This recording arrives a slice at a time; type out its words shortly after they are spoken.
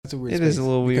It's a weird. It is a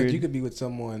little weird. Because you could be with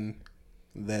someone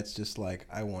that's just like,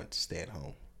 I want to stay at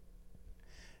home,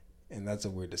 and that's a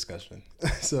weird discussion.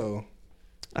 So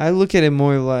I look at it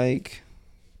more like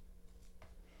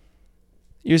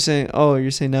you're saying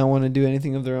not want to do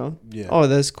anything of their own. yeah. Oh,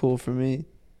 that's cool for me.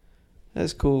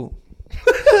 That's cool.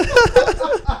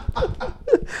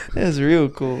 That's real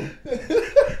cool.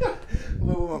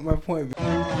 Well, my point.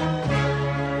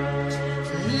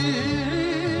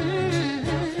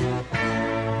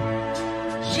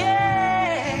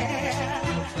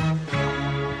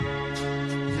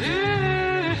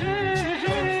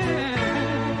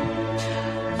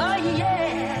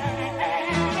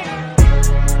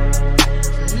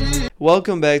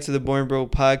 Welcome back to the Born Bro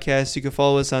podcast. You can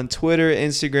follow us on Twitter,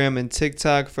 Instagram, and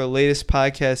TikTok for latest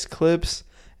podcast clips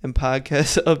and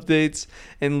podcast updates,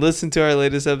 and listen to our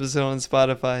latest episode on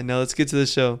Spotify. Now let's get to the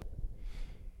show.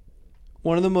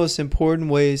 One of the most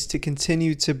important ways to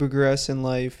continue to progress in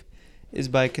life is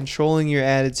by controlling your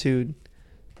attitude.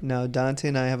 Now, Dante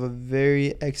and I have a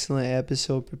very excellent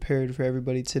episode prepared for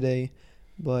everybody today,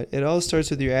 but it all starts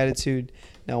with your attitude.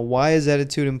 Now, why is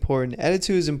attitude important?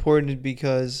 Attitude is important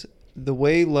because the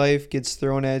way life gets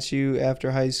thrown at you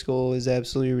after high school is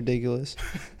absolutely ridiculous.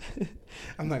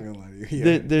 I'm not going to lie to you.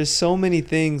 Yeah. There's so many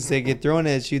things that get thrown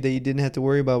at you that you didn't have to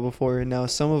worry about before. And now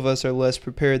some of us are less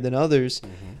prepared than others,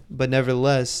 but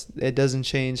nevertheless, it doesn't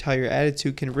change how your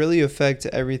attitude can really affect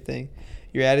everything.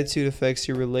 Your attitude affects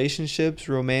your relationships,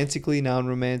 romantically,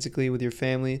 non-romantically, with your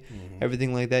family,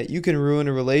 everything like that. You can ruin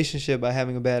a relationship by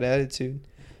having a bad attitude.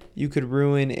 You could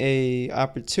ruin a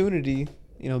opportunity,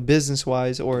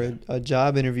 business-wise, or a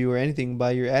job interview or anything by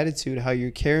your attitude, how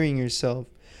you're carrying yourself.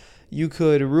 You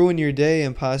could ruin your day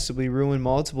and possibly ruin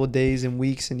multiple days and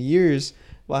weeks and years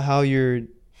by how you're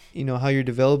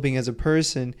developing as a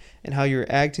person and how you're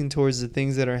acting towards the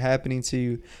things that are happening to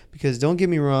you. Because don't get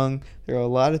me wrong, there are a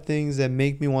lot of things that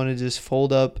make me want to just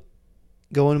fold up,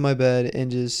 go into my bed,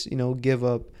 and just, give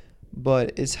up.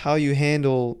 But it's how you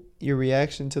handle your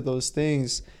reaction to those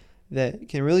things that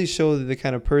can really show the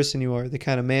kind of person you are, the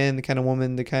kind of man, the kind of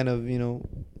woman, the kind of,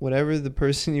 whatever the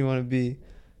person you want to be.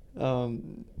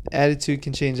 Attitude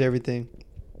can change everything.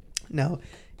 Now,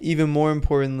 even more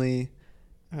importantly,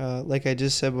 like I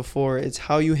just said before, it's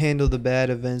how you handle the bad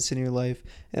events in your life.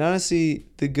 And honestly,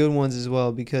 the good ones as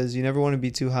well, because you never want to be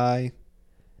too high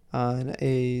on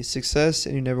a success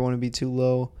and you never want to be too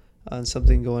low on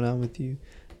something going on with you.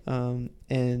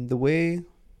 And the way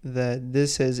that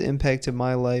this has impacted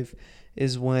my life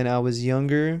is when I was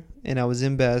younger and I was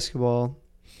in basketball.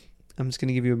 I'm just going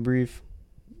to give you a brief,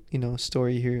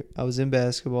 story here. I was in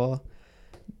basketball.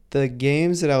 The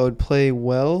games that I would play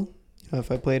well,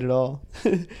 if I played at all,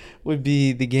 would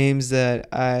be the games that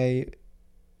I,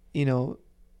 didn't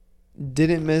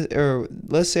miss, or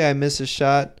let's say I missed a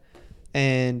shot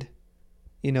and,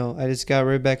 I just got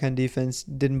right back on defense,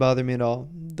 didn't bother me at all.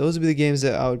 Those would be the games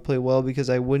that I would play well because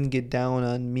I wouldn't get down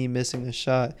on me missing a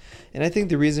shot. And I think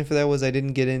the reason for that was I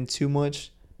didn't get in too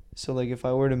much. So, like, if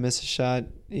I were to miss a shot,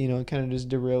 it kind of just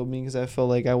derailed me because I felt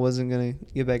like I wasn't going to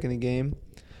get back in the game.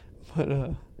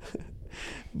 But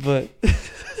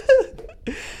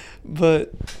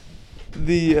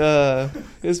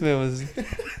this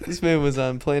man was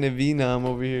on Planet Venom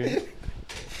over here.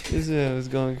 This man was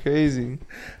going crazy.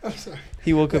 I'm sorry.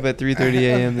 He woke up at 3:30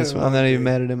 a.m. I'm not even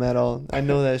mad at him at all. I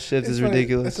know that shift is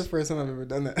ridiculous. That's the first time I've ever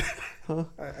done that. Huh?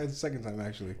 It's the second time,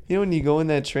 actually. When you go in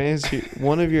that trance,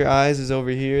 one of your eyes is over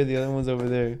here, the other one's over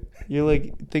there. You're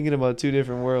like thinking about two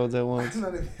different worlds at once.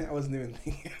 I wasn't even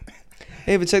thinking.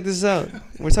 Hey, but check this out.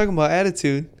 We're talking about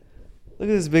attitude. Look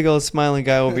at this big old smiling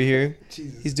guy over here.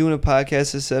 Jesus. He's doing a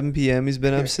podcast at 7 p.m. He's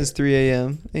been up since 3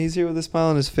 a.m. And he's here with a smile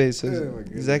on his face. So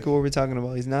exactly what we're talking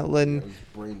about. He's not letting... I was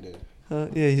brain dead.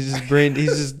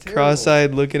 He's just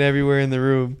cross-eyed looking everywhere in the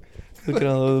room. Looking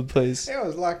all over the place. I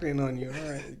was locked in on you.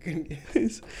 All right.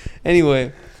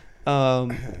 Anyway,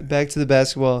 back to the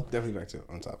basketball. Definitely back to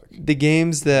on topic. The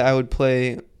games that I would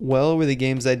play well were the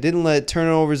games I didn't let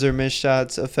turnovers or missed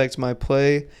shots affect my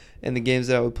play. And the games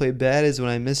that I would play bad is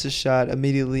when I miss a shot,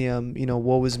 immediately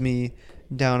woe was me,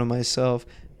 down on myself.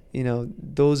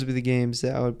 Those would be the games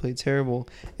that I would play terrible.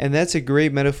 And that's a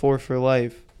great metaphor for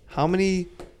life. How many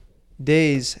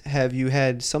days have you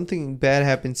had something bad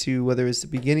happen to you, whether it's the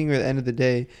beginning or the end of the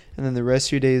day, and then the rest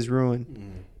of your day is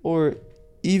ruined? Or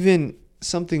even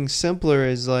something simpler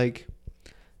is like,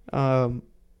 how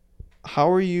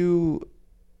are you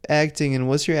acting and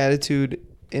what's your attitude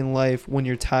in life when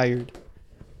you're tired?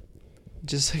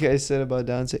 Just like I said about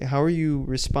Dante, how are you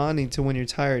responding to when you're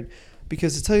tired?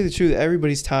 Because to tell you the truth,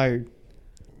 everybody's tired.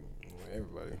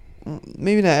 Everybody.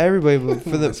 Maybe not everybody, but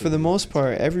for the most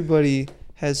part, everybody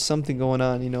has something going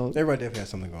on. Everybody definitely has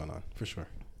something going on, for sure.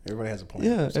 Everybody has a point.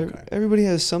 Yeah, of some kind. everybody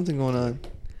has something going on,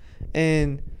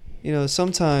 and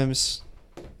sometimes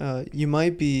you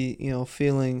might be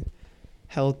feeling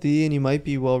healthy and you might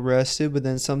be well rested, but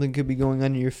then something could be going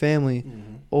on in your family,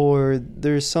 or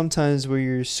there's sometimes where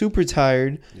you're super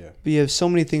tired, but you have so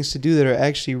many things to do that are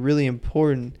actually really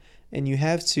important, and you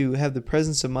have to have the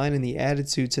presence of mind and the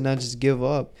attitude to not just give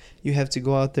up. You have to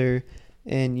go out there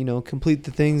and complete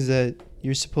the things that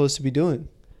you're supposed to be doing.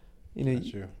 That's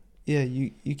true. Yeah,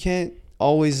 you can't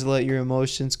always let your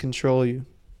emotions control you.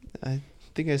 I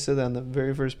think I said that on the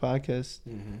very first podcast.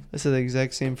 I said the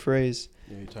exact same phrase.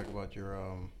 Yeah, you talk about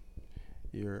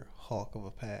your hawk of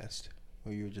a past,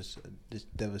 where you're just this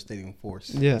devastating force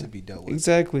to be dealt with.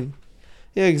 Exactly.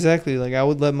 Yeah, exactly. Like, I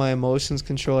would let my emotions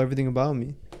control everything about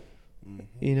me.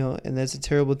 And that's a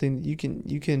terrible thing. You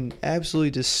can absolutely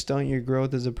just stunt your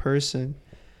growth as a person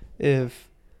if.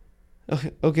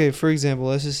 Okay, for example,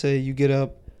 let's just say you get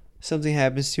up, something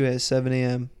happens to you at 7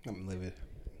 a.m. I'm livid.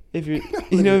 If you're,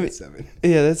 at 7.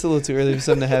 Yeah, that's a little too early for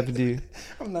something to happen to you.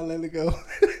 I'm not letting it go.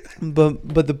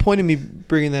 But the point of me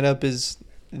bringing that up is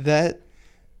at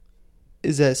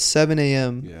 7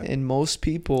 a.m. And most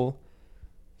people,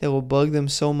 that will bug them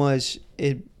so much,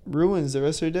 it ruins the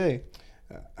rest of their day.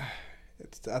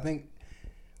 I think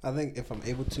if I'm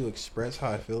able to express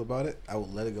how I feel about it, I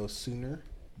would let it go sooner.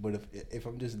 But if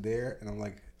I'm just there and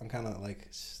I'm kind of like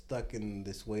stuck in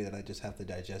this way that I just have to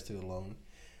digest it alone,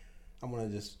 I'm gonna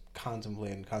just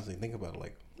contemplate and constantly think about it.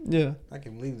 Like, I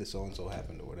can believe that so and so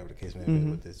happened or whatever the case may be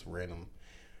with this random,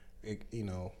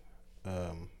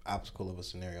 obstacle of a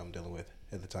scenario I'm dealing with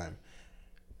at the time.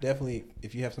 Definitely,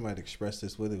 if you have somebody to express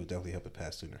this with, it would definitely help it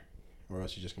pass sooner, or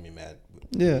else you're just gonna be mad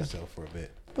with yourself for a bit.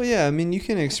 Well, yeah, I mean, you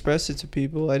can express it to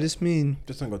people. I just mean,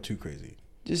 just don't go too crazy.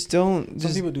 Just don't.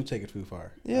 Some people do take it too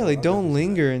far. Yeah, like, don't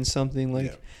linger in something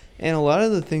and a lot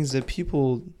of the things that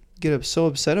people get so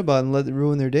upset about and let it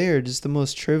ruin their day are just the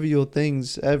most trivial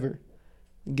things ever.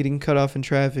 Getting cut off in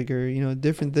traffic, or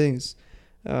different things.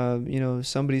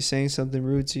 Somebody saying something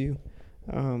rude to you.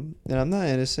 And I'm not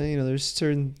innocent. There's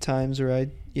certain times where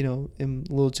I am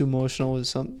a little too emotional with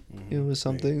some with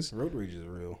some things. Road rage is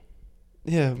real.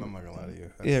 Yeah, I'm not gonna lie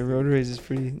to you. Road rage is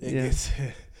pretty.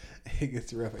 It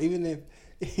gets rough. Even if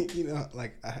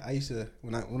like I used to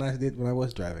when I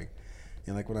was driving,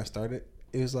 and like when I started,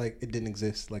 it was like it didn't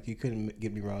exist. Like, you couldn't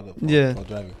get me riled up while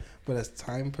driving. But as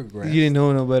time progressed, you didn't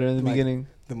know no better in the beginning.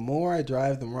 The more I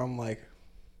drive, the more I'm like,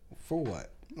 for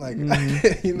what? Like,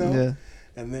 Yeah.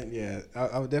 And then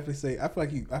I would definitely say I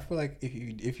feel like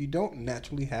if you don't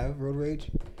naturally have road rage,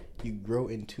 you grow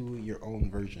into your own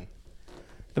version.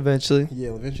 Eventually. Yeah,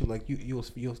 eventually, like you'll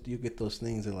get those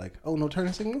things that like, oh, no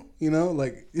turning signal,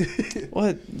 like.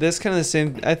 What? That's kind of the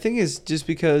same. I think it's just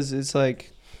because it's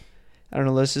like, I don't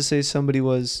know. Let's just say somebody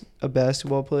was a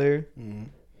basketball player,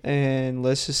 and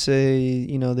let's just say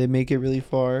they make it really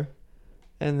far,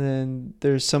 and then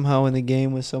they're somehow in the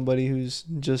game with somebody who's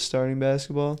just starting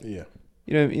basketball. Yeah.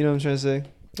 You know what I'm trying to say?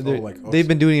 They've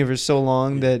been doing it for so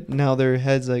long that now their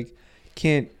heads like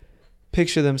can't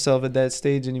picture themselves at that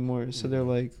stage anymore. So they're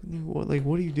like, what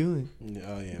are you doing?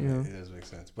 It does make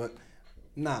sense. But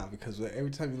nah, because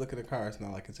every time you look at a car, it's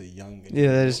not like it's a young.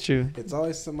 Yeah, that is true. It's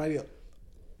always somebody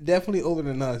definitely older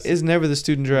than us. It's never the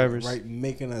student drivers. Right,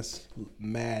 making us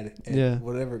mad at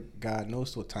whatever, God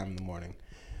knows what time in the morning.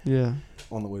 Yeah.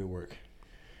 On the way to work.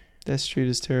 That street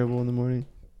is terrible in the morning.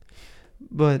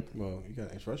 But well,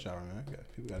 it's rush hour, man.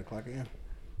 People got to clock in.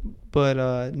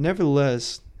 But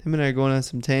nevertheless, him and I are going on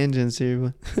some tangents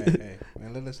here. hey,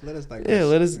 man, let us digress. Yeah,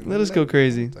 let us go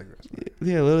crazy.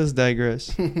 Let us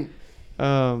digress.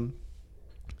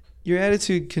 Your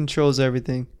attitude controls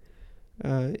everything.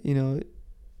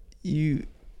 You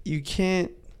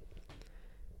can't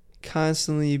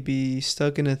constantly be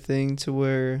stuck in a thing to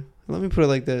where, let me put it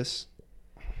like this.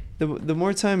 The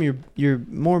more time your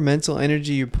more mental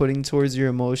energy you're putting towards your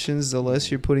emotions, the less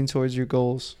you're putting towards your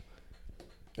goals.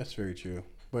 That's very true.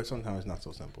 But sometimes it's not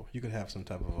so simple. You could have some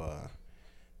type of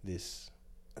this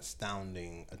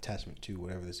astounding attachment to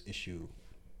whatever this issue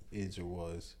is or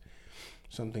was.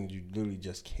 Some things you literally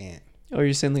just can't. Oh,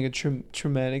 you're saying like a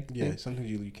traumatic thing? Yeah, some things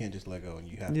you can't just let go, and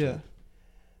you have to,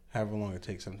 however long it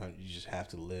takes, sometimes you just have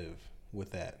to live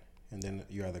with that. And then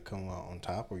you either come out on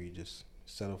top or you just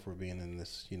settle for being in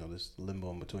this, this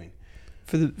limbo in between.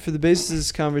 For the basis of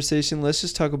this conversation, let's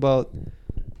just talk about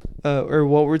or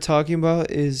what we're talking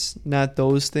about is not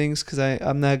those things, because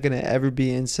I'm not going to ever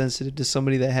be insensitive to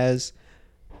somebody that has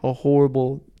a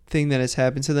horrible thing that has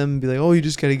happened to them and be like, oh, you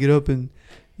just got to get up and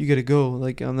you got to go.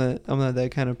 Like, I'm not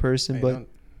that kind of person. But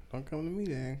don't come to me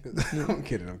then. 'Cause I'm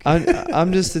kidding.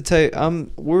 I'm just the type.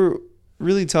 We're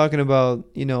really talking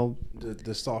about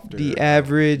the softer, the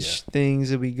average things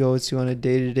that we go to on a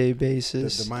day-to-day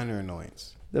basis. the minor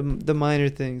annoyance. The minor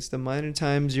things, the minor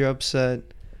times you're upset,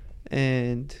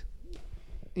 and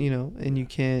and you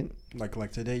can't.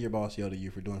 Like today, your boss yelled at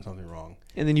you for doing something wrong,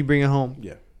 And then you bring it home.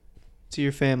 Yeah. To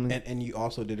your family. And you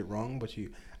also did it wrong, but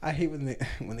I hate when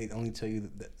they only tell you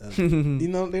that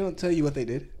they don't tell you what they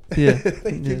did. Yeah.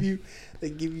 they give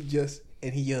you just,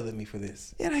 and he yelled at me for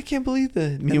this. Yeah, and I can't believe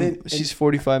that. She's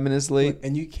 45 minutes late.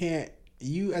 And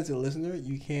you as a listener,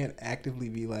 you can't actively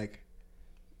be like,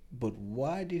 but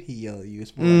why did he yell at you?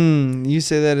 It's more like, you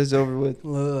say that is over with.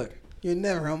 Look, you're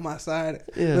never on my side.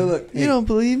 Yeah. Look, you don't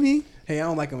believe me? Hey, I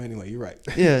don't like him anyway. You're right.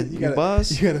 Yeah, your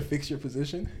boss. You gotta fix your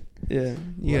position. Yeah,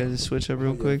 you gotta just switch up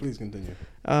real quick. Please continue.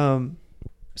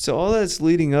 So all that's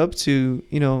leading up to,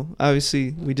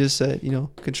 obviously we just said,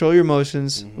 control your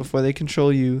emotions before they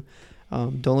control you.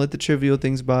 Don't let the trivial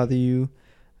things bother you.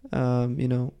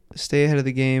 Stay ahead of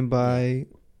the game by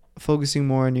focusing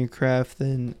more on your craft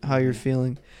than how you're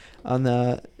feeling. On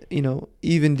the,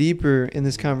 even deeper in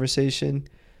this conversation,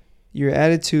 your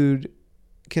attitude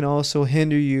can also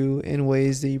hinder you in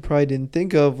ways that you probably didn't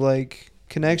think of, like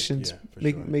connections,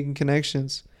 making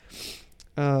connections.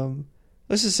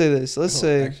 Let's just say this. Let's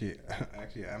say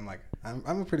actually,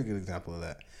 I'm a pretty good example of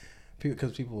that,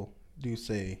 because people do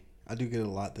say I do get a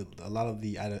lot of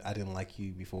the I didn't like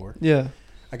you before. Yeah,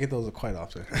 I get those quite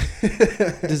often.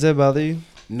 Does that bother you?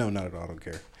 No, not at all. I don't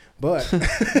care. But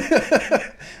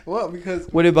well, because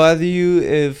would it bother you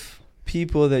if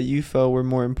people that you felt were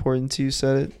more important to you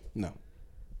said it? No.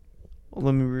 Well,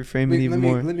 let me reframe it even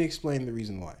more. Let me explain the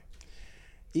reason why.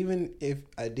 Even if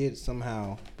I did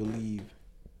somehow believe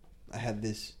I had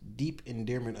this deep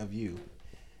endearment of you,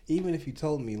 even if you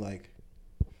told me like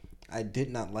I did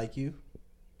not like you,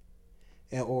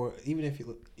 or even if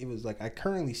it was like I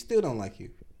currently still don't like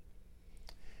you,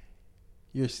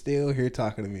 you're still here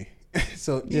talking to me.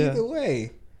 So either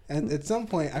way, at some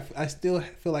point I still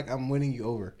feel like I'm winning you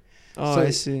over. Oh, so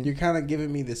I see. You're kind of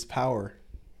giving me this power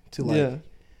to like. Yeah.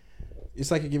 It's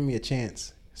like you're giving me a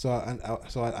chance. So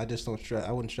I just don't stress.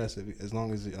 I wouldn't stress it as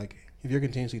long as like if you're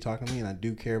continuously talking to me and I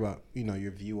do care about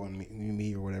your view on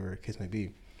me or whatever the case may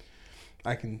be.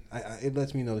 It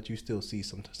lets me know that you still see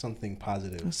something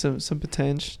positive. Some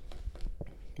potential.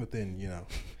 But then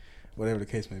whatever the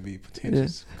case may be, potential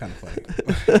is kind of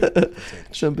funny.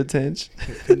 Some potential.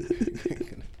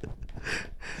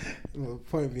 Well,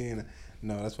 point being,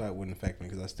 no, that's why it wouldn't affect me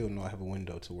because I still know I have a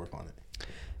window to work on it.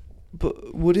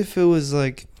 But what if it was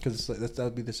like? Because that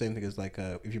would be the same thing as like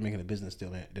if you're making a business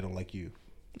deal and they don't like you.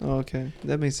 Oh, okay,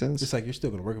 that makes sense. It's like you're still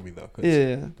gonna work with me though.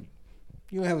 Yeah.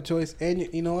 You don't have a choice,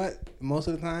 and you know what? Most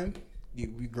of the time,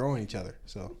 we grow in each other.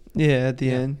 So. Yeah, at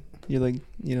the end, you're like,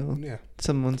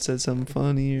 someone said something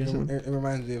funny or something. It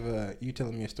reminds me of you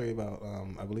telling me a story about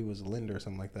I believe it was Linda or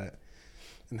something like that,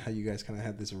 and how you guys kind of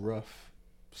had this rough,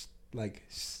 like,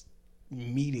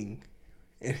 meeting.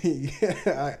 And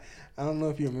I don't know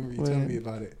if you remember you telling me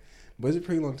about it, but it's a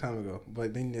pretty long time ago.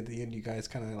 But then at the end, you guys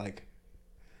kind of like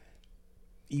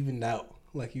evened out.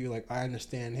 Like you're like, I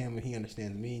understand him and he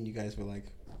understands me, and you guys were like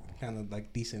kind of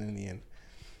like decent in the end.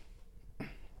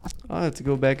 I'll have to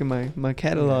go back in my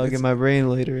catalog in my brain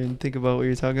later and think about what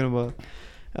you're talking about.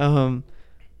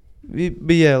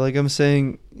 But yeah, like I'm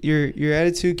saying, your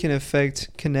attitude can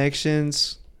affect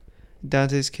connections.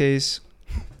 Dante's case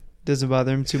doesn't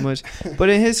bother him too much, but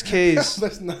in his case,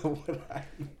 that's not what I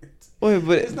meant. Wait,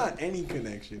 but it's not any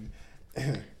connection.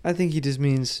 I think he just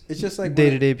means it's just like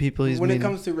day-to-day people. When it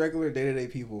comes to regular day-to-day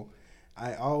people,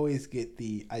 I always get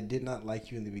I did not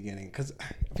like you in the beginning because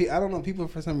I don't know, people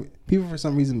for some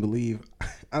reason believe,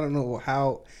 I don't know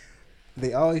how,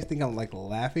 they always think I'm like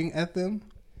laughing at them.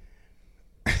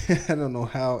 I don't know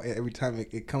how every time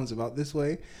it comes about this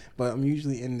way, but I'm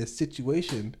usually in this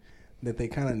situation that they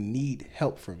kind of need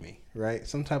help from me, right?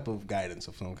 Some type of guidance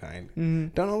of some kind. Mm-hmm.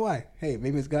 Don't know why. Hey,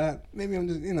 maybe it's God. Maybe I'm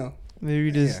just, Maybe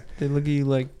you just, they look at you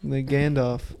like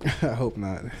Gandalf. I hope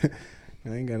not. I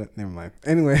ain't got it. Never mind.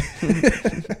 Anyway,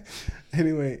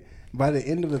 by the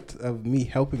end of me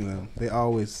helping them, they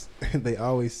always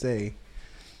say,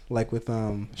 like with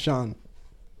Sean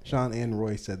and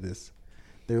Roy said this.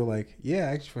 They were like, "Yeah,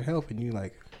 I asked you for help," and you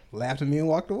like laughed at me and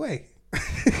walked away.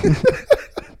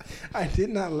 I did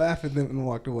not laugh at them and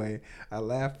walked away. I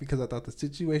laughed because I thought the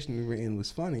situation we were in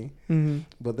was funny,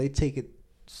 but they take it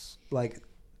like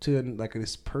to like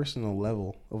this personal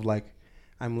level of like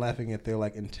I'm laughing at their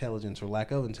like intelligence or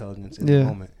lack of intelligence in the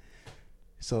moment.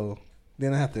 So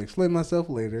then I have to explain myself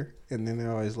later, and then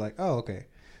they're always like, "Oh, okay."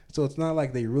 So it's not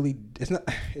like they really. It's not.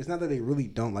 It's not that they really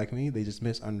don't like me. They just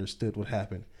misunderstood what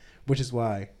happened, which is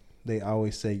why they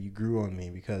always say you grew on me,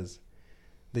 because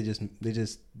they just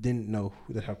didn't know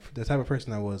the type of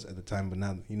person I was at the time. But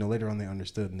now, later on they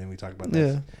understood, and then we talked about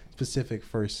that specific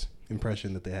first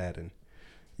impression that they had, and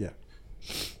yeah.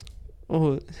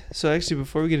 Oh, so actually,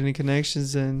 before we get into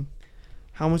connections, then,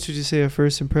 how much would you say a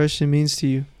first impression means to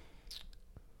you?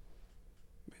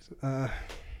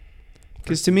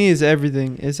 Because to me, it's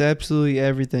everything. It's absolutely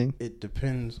everything. It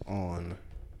depends on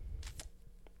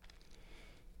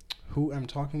who I'm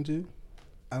talking to.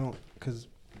 Because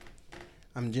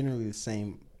I'm generally the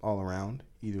same all around,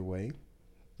 either way.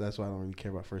 That's why I don't really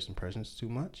care about first impressions too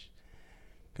much.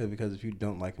 Because if you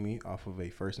don't like me off of a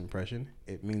first impression,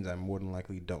 it means I more than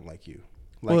likely don't like you.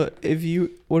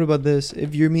 What about this?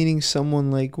 If you're meeting someone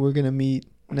like we're going to meet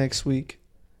next week.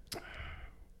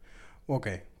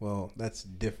 Okay, well, that's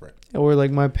different. Or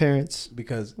like my parents.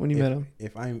 Because when you met them.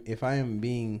 If I am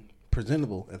being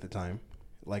presentable at the time,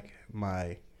 like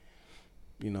my,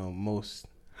 most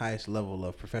highest level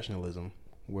of professionalism,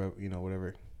 where,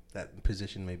 whatever that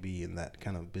position may be in that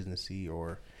kind of businessy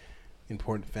or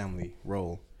important family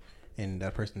role, and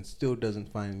that person still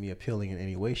doesn't find me appealing in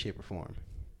any way, shape, or form,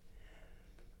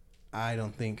 I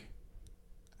don't think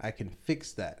I can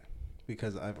fix that,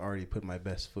 because I've already put my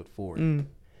best foot forward.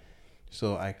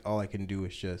 So all I can do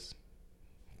is just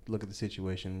look at the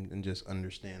situation and just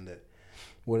understand that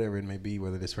whatever it may be,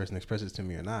 whether this person expresses to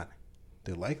me or not,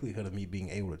 the likelihood of me being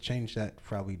able to change that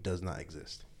probably does not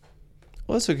exist.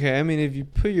 Well, it's okay. I mean, if you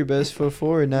put your best foot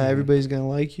forward, not everybody's going to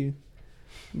like you.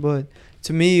 But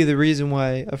to me, the reason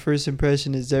why a first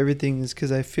impression is everything is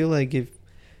because I feel like if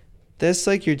that's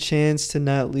like your chance to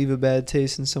not leave a bad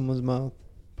taste in someone's mouth.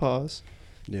 Pause.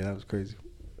 Yeah, that was crazy.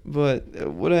 But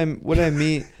what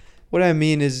I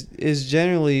mean is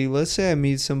generally, let's say I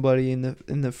meet somebody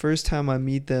in the first time I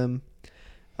meet them,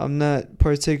 I'm not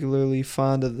particularly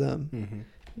fond of them. Mm-hmm.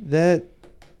 That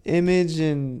image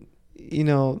and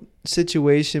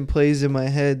situation plays in my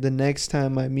head the next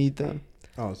time I meet them.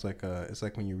 Oh, it's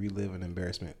like when you relive an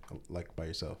embarrassment, like by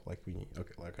yourself, like when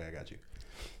okay, I got you.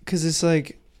 Because it's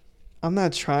like, I'm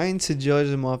not trying to judge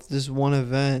them off this one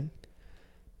event,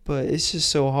 but it's just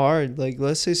so hard. Like,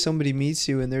 let's say somebody meets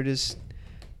you and they're just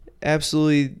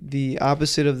absolutely the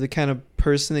opposite of the kind of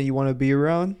person that you want to be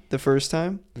around the first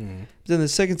time. Mm-hmm. But then the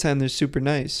second time they're super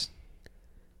nice.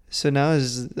 So now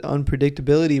there's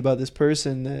unpredictability about this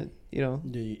person that, Yeah,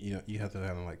 you have to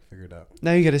kind of like figure it out.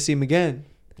 Now you got to see him again.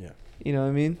 Yeah. You know what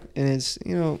I mean? And it's,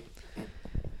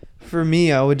 for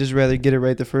me, I would just rather get it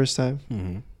right the first time.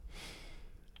 Mm-hmm.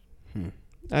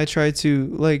 I try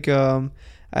to,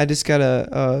 I just got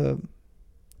a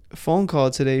phone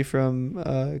call today from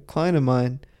a client of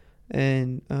mine,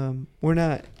 and we're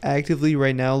not actively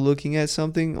right now looking at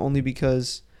something, only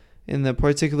because in the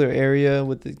particular area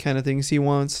with the kind of things he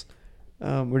wants,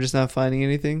 we're just not finding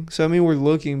anything. So, I mean, we're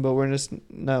looking, but we're just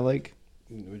not,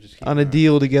 we're just on a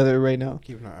deal together right now.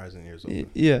 Keeping our eyes and ears open.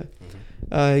 Yeah.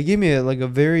 Mm-hmm. He gave me a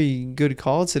very good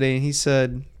call today, and he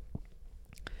said,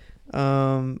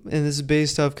 and this is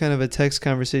based off kind of a text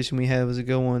conversation we had. It was a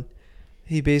good one.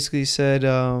 He basically said,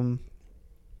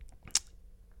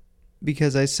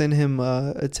 because I sent him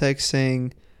a text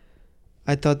saying,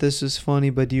 I thought this was funny,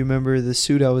 but do you remember the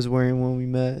suit I was wearing when we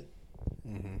met?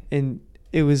 Mm-hmm. And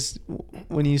it was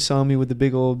when you saw me with the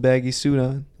big old baggy suit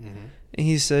on. Mm-hmm. And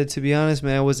he said, to be honest,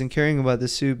 man, I wasn't caring about the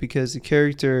suit because the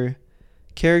character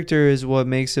is what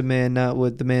makes a man, not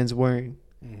what the man's wearing.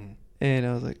 Mm-hmm. And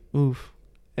I was like, oof.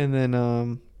 And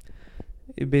then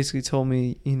it basically told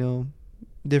me,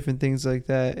 different things like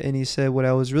that. And he said what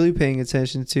I was really paying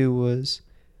attention to was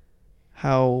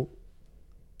how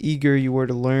eager you were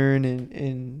to learn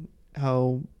and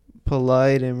how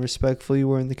polite and respectful you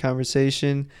were in the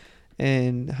conversation,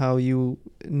 and how you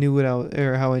knew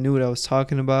how I knew what I was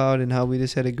talking about, and how we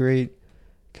just had a great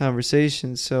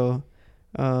conversation. So,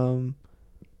 and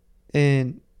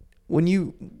when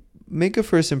you make a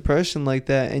first impression like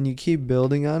that and you keep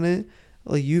building on it,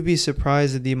 you'd be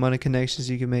surprised at the amount of connections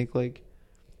you can make.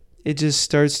 It just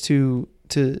starts to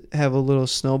have a little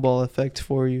snowball effect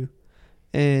for you.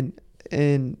 And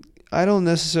I don't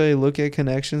necessarily look at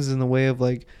connections in the way of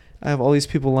I have all these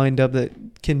people lined up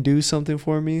that can do something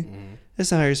for me. Mm-hmm.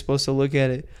 That's not how you're supposed to look at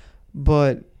it.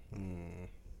 But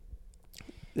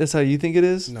that's how you think it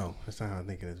is? No, that's not how I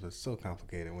think it is. But it's so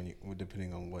complicated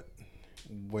depending on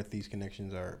what these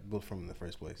connections are built from in the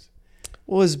first place.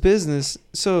 Well, it's business.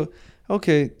 So,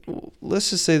 okay, let's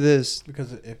just say this.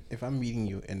 Because if I'm meeting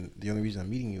you, and the only reason I'm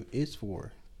meeting you is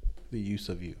for the use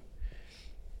of you,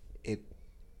 it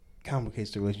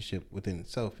complicates the relationship within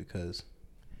itself, because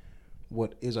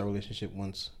what is our relationship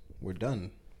once we're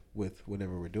done with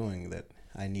whatever we're doing that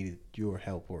I needed your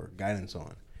help or guidance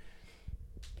on.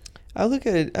 I look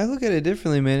at it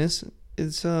differently, man.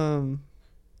 It's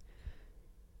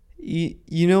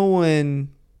you know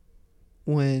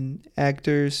when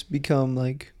actors become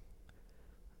like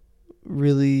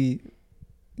really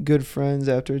good friends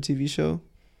after a TV show,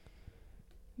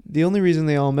 the only reason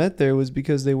they all met there was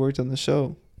because they worked on the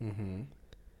show. Mm-hmm.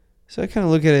 So I kind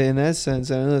of look at it in that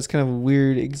sense. I know that's kind of a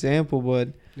weird example,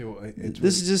 but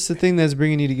this is just the thing that's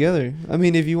bringing you together. I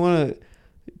mean, if you want to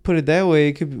put it that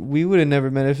way, we would have never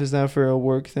met if it's not for a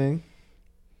work thing.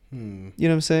 You know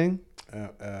what I'm saying?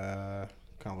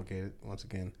 Complicated once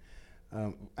again.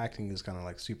 Acting is kind of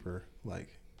like super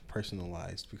like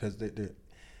personalized because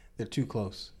they're too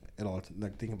close at all.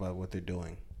 Like think about what they're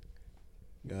doing.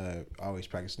 Always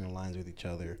practicing their lines with each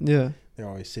other. Yeah. They're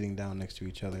always sitting down next to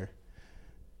each other.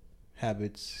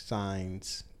 Habits,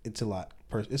 signs. It's a lot.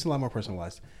 It's a lot more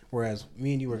personalized. Whereas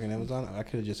me and you work in Amazon, I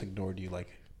could have just ignored you like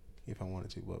if I wanted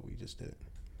to, but we just didn't.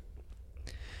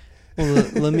 Well,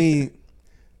 let me.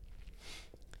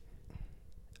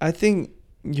 I think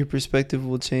your perspective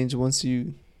will change once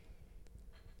you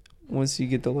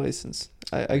get the license.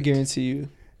 I guarantee you.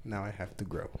 Now I have to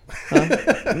grow.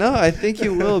 Huh? No, I think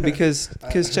you will because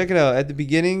check it out. At the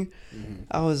beginning,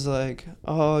 I was like,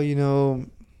 oh,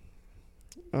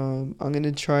 I'm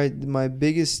gonna try. My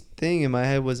biggest thing in my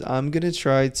head was I'm gonna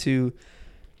try to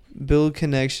build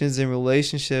connections and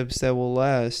relationships that will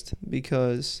last,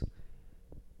 because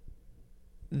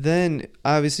then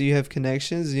obviously you have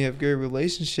connections and you have great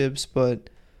relationships, but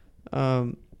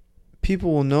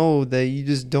people will know that you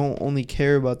just don't only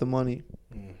care about the money.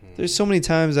 There's so many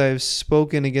times I've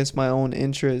spoken against my own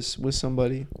interests with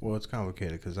somebody. Well, it's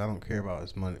complicated because I don't care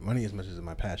about money as much as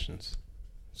my passions,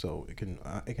 so it can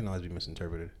always be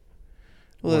misinterpreted.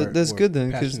 Well, that's good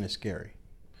then. Passion is scary.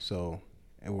 So,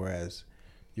 and whereas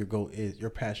your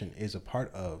passion is a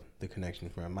part of the connection.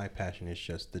 For my passion is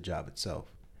just the job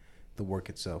itself. The work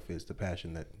itself is the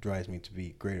passion that drives me to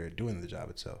be greater at doing the job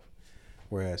itself.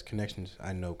 Whereas connections,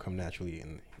 I know, come naturally,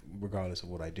 and regardless of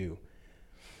what I do.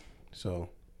 So,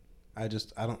 I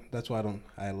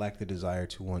lack the desire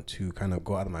to want to kind of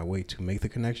go out of my way to make the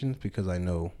connections, because I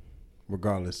know,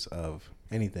 regardless of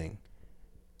anything,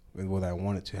 whether I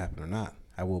want it to happen or not,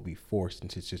 I will be forced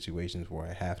into situations where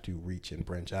I have to reach and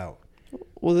branch out.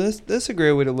 Well, that's a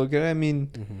great way to look at it. I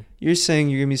mean, You're saying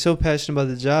you're gonna be so passionate about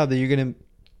the job that you're gonna,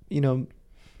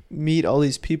 meet all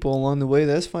these people along the way.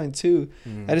 That's fine too.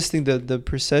 I just think that the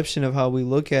perception of how we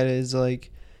look at it is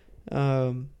like,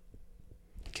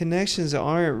 connections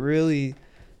aren't really.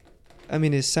 I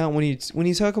mean, when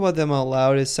you talk about them out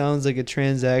loud, it sounds like a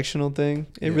transactional thing.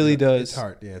 It really does. It's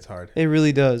hard. Yeah, it's hard. It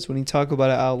really does when you talk about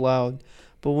it out loud.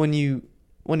 But when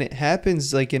it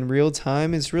happens like in real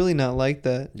time, it's really not like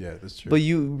that. Yeah, that's true. But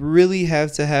you really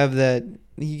have to have that.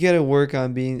 You got to work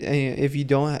on being. If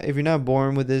you're not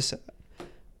born with this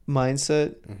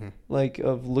mindset, like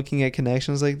of looking at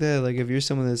connections like that, like if you're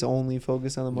someone that's only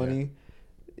focused on the money,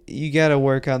 you got to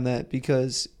work on that,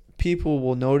 because people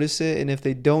will notice it, and if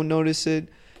they don't notice it,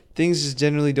 things just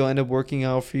generally don't end up working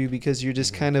out for you, because you're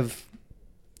just kind of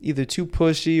either too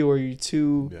pushy or you're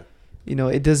too,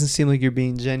 it doesn't seem like you're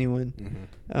being genuine.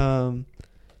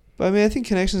 But I mean, I think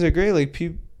connections are great. Like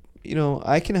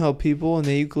I can help people and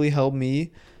they equally help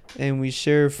me, and we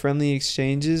share friendly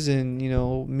exchanges and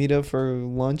meet up for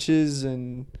lunches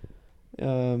and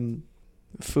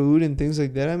food and things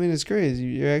like that. I mean, it's great.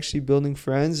 You're actually building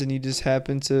friends, and you just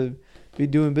happen to be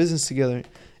doing business together,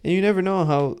 and you never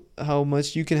know how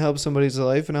much you can help somebody's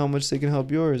life and how much they can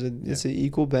help yours. It's an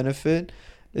equal benefit.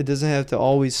 It doesn't have to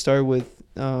always start with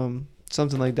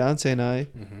something like Dante and I.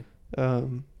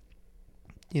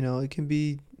 It can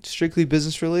be strictly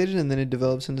business related, and then it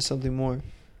develops into something more.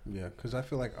 Yeah, because I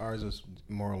feel like ours is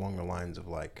more along the lines of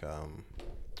like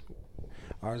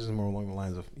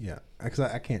because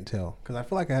I can't tell, because I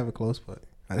feel like I have it close, but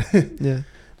like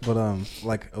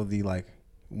of the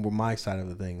my side of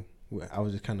the thing, I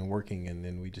was just kind of working, and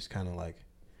then we just kind of like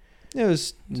it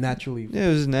was naturally. Yeah,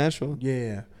 it was natural.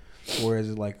 Yeah. Whereas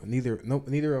it's like neither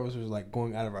of us was like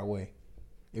going out of our way.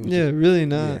 It was really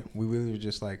not. Yeah, we really were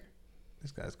just like,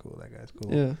 this guy's cool, that guy's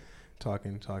cool. Yeah.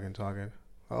 Talking.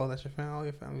 Oh, that's your family. Oh,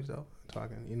 your family stuff.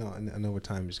 Talking, and over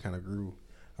time just kind of grew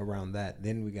around that.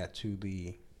 Then we got to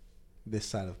this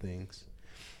side of things.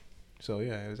 So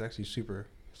yeah, it was actually super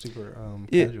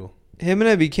casual. Him and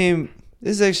I became.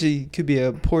 This actually could be an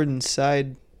important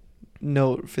side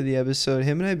note for the episode.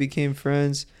 Him and I became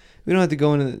friends. We don't have to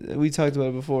go into. We talked about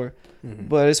it before,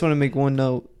 but I just want to make one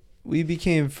note. We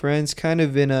became friends kind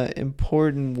of in an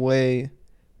important way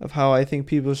of how I think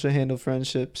people should handle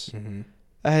friendships. Mm-hmm.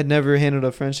 I had never handled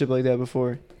a friendship like that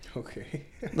before. Okay.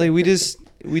 Like we just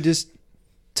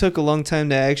took a long time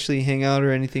to actually hang out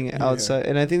or anything outside,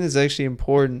 and I think that's actually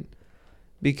important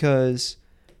because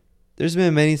there's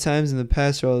been many times in the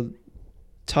past where I'll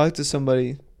talk to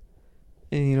somebody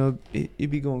and you'd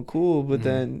be going cool, but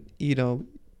then you're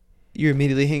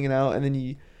immediately hanging out, and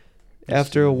then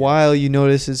after a while you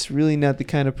notice it's really not the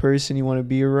kind of person you want to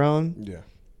be around. Yeah.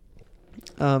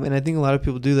 And I think a lot of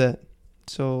people do that.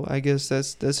 So I guess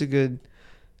that's a good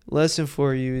lesson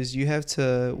for you is you have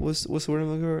to what's the word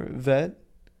I'm looking for?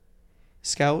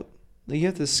 Scout. Like you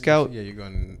have to scout. Yeah, you're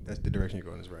going. That's the direction you're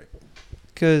going is right.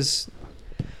 Because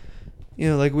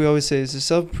like we always say, it's a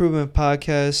self-improvement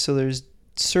podcast. So there's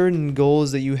certain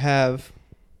goals that you have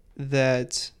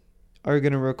that are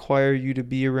going to require you to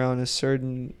be around a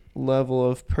certain level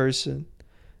of person.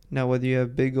 Now, whether you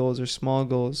have big goals or small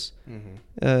goals,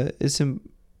 it's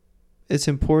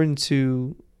important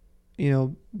to,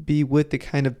 be with the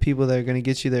kind of people that are going to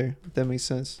get you there. If that makes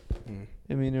sense.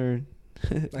 I mean, or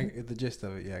like the gist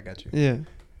of it. Yeah, I got you. Yeah.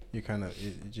 You kind of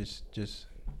just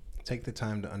take the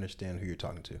time to understand who you're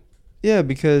talking to. Yeah,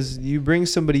 because you bring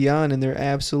somebody on and they're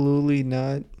absolutely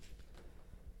not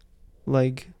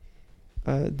like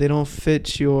they don't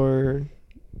fit your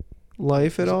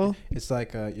life at all. It's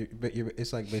like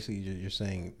it's like basically you're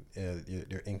saying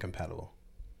they're incompatible.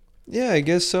 Yeah, I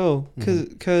guess so.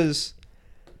 Cause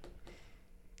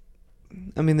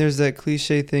I mean, there's that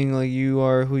cliche thing like you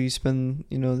are who you spend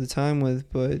the time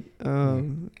with, but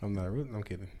I'm not rude. I'm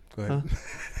kidding. Go ahead.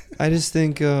 I just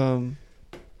think you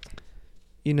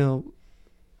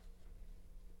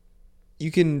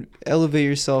can elevate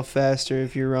yourself faster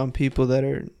if you're around people that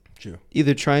are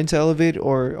either trying to elevate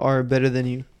or are better than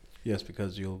you. Yes,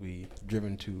 because you'll be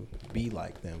driven to be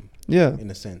like them. Yeah.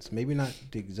 In a sense. Maybe not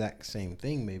the exact same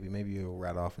thing. Maybe you'll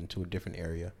ride off into a different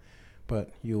area. But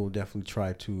you'll definitely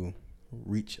try to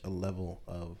reach a level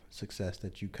of success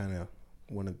that you kind of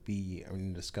want to be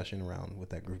in a discussion around with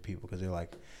that group of people. Because they're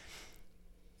like,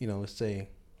 let's say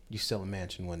you sell a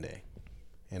mansion one day.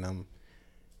 And I'm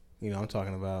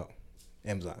talking about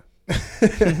Amazon.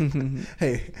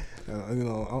 Hey,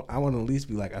 I want to at least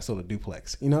be like I sold a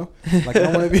duplex. Like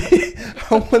I want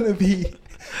to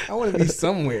be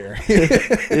somewhere.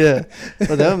 Yeah,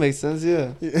 well, that would make sense.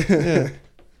 Yeah, yeah.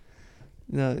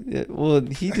 No, yeah. Well,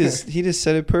 he just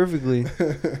said it perfectly.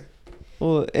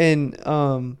 Well, and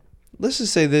let's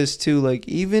just say this too. Like,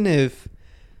 even if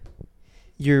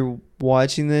you're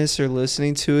watching this or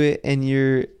listening to it, and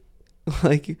you're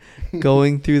like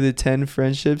going through the 10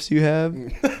 friendships you have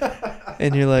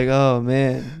and you're like, oh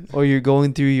man, or you're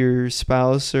going through your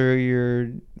spouse or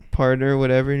your partner or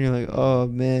whatever, and you're like, oh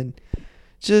man,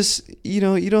 just you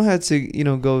don't have to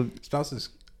go. Spouses,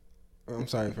 I'm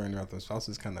sorry for interrupting.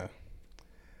 Spouses kind of,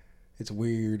 it's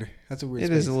weird. That's a weird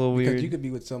space. Is a little weird because you could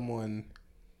be with someone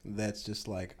that's just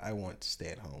like, I want to stay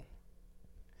at home,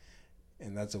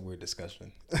 and that's a weird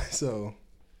discussion. So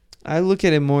I look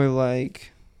at it more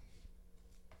like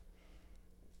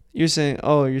you're saying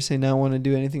not want to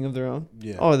do anything of their own.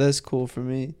 Yeah. Oh, that's cool for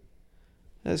me.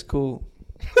 That's cool.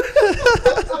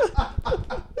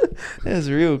 That's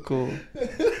real cool.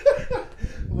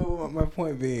 Well, my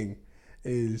point being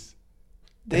is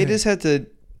they just have to.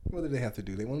 What do they have to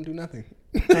do? They want to do nothing.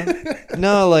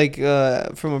 No, like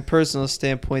from a personal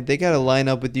standpoint, they got to line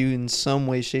up with you in some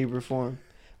way, shape, or form.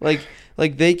 Like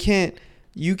they can't.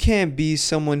 You can't be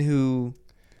someone who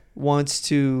wants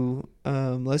to,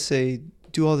 let's say,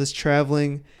 do all this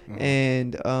traveling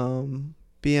and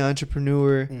be an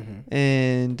entrepreneur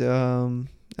and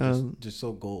just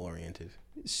so goal oriented,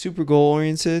 super goal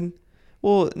oriented.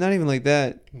 Well, not even like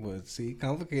that. Well, see,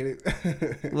 complicated.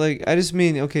 Like, I just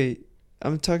mean, okay,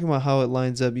 I'm talking about how it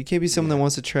lines up. You can't be someone that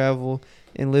wants to travel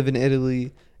and live in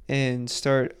Italy and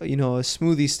start a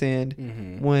smoothie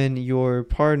stand when your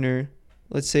partner,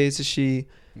 let's say it's a she,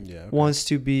 wants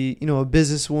to be a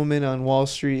businesswoman on Wall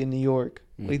Street in New York.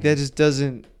 Like, that just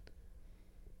doesn't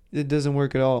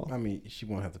work at all. I mean, she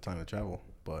won't have the time to travel,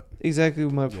 but exactly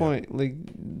my point. Like,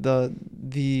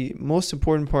 the most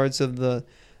important parts of the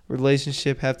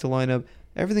relationship have to line up.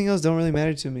 Everything else don't really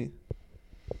matter to me.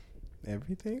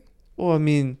 Everything? Well, I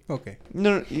mean, okay.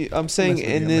 No, I'm saying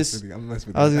in this. I was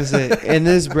gonna say in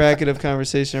this bracket of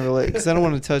conversation, because I don't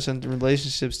want to touch on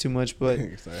relationships too much, but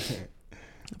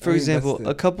for example,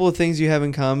 a couple of things you have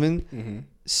in common,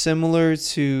 similar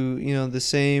to the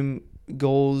same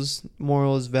goals,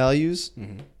 morals, values.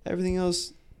 Everything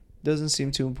else doesn't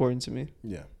seem too important to me.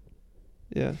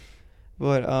 Yeah.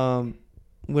 But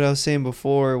what I was saying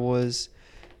before was,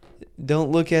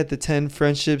 don't look at the 10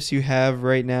 friendships you have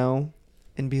right now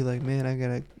and be like, man, I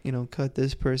gotta, cut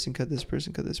this person, cut this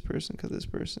person, cut this person, cut this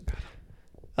person.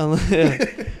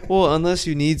 Well, unless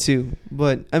you need to.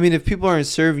 But I mean, if people aren't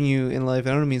serving you in life,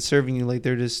 I don't mean serving you like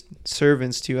they're just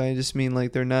servants to you. I just mean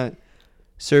like they're not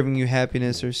serving you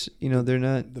happiness, or they're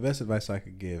not. The best advice I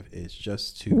could give is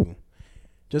just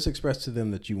express to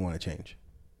them that you want to change,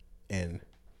 and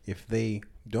if they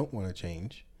don't want to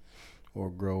change or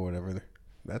grow or whatever,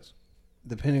 that's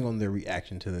depending on their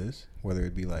reaction to this. Whether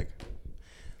it be like,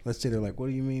 let's say they're like, "What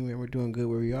do you mean, man? We're doing good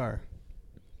where we are."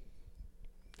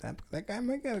 That guy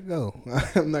might gotta go.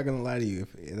 I'm not gonna lie to you.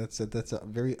 That's a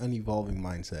very unevolving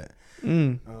mindset.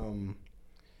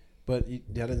 But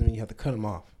that doesn't mean you have to cut them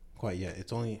off quite yet.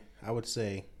 It's only, I would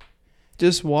say,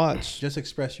 just watch. Just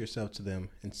express yourself to them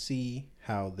and see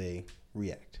how they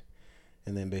react,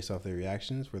 and then based off their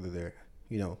reactions, whether they're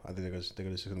either they're just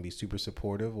gonna be super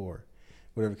supportive or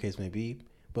whatever the case may be.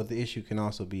 But the issue can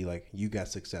also be like, you got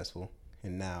successful,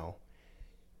 and now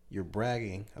you're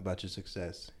bragging about your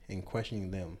success and questioning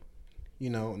them,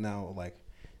 now like,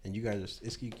 and you guys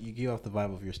you give off the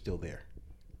vibe of you're still there.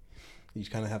 You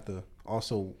kind of have to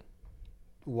also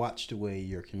watch the way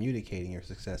you're communicating your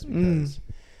success, because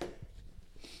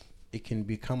it can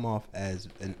come off as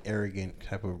an arrogant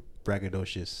type of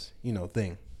braggadocious,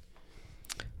 thing.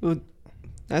 Well,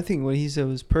 I think what he said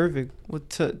was perfect. Well,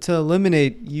 to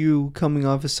eliminate you coming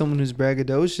off as someone who's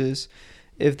braggadocious,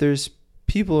 if there's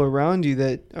people around you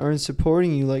that aren't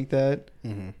supporting you like that,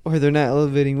 or they're not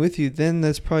elevating with you, then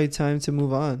that's probably time to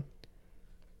move on.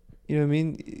 You know what I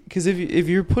mean? Because if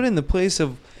you're put in the place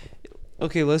of,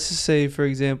 okay, let's just say, for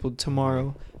example,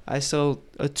 tomorrow I sell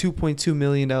a $2.2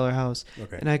 million house,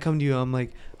 and I come to you, I'm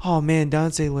like, oh man,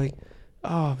 Dante, like,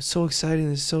 oh, I'm so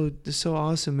excited, it's so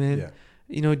awesome, man. Yeah.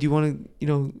 Do you want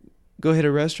to, go hit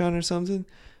a restaurant or something?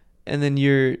 And then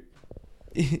you're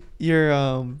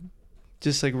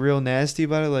just like real nasty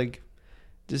about it, like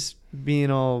just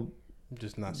being all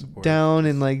just not supportive, down,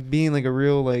 and like being like a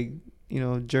real like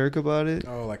jerk about it.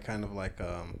 Oh, like kind of like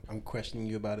I'm questioning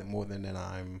you about it more than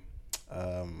I'm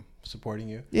supporting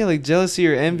you. Yeah, like jealousy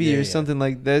or envy or something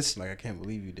like that's like, I can't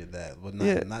believe you did that, but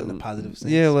not in a positive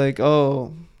sense. Yeah, like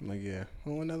another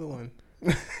one.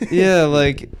 Yeah,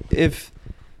 like if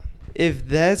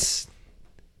that's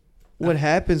what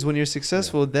happens when you're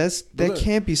successful, that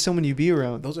can't be someone you be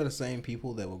around. Those are the same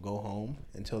people that will go home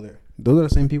until they're. Those are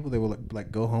the same people that will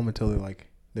like go home until they're like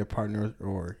their partner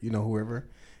or whoever,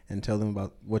 and tell them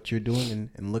about what you're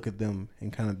doing, and look at them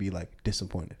and kind of be like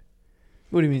disappointed.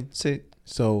 What do you mean? Say.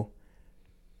 So,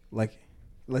 like,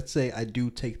 let's say I do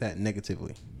take that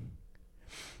negatively,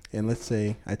 and let's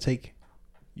say I take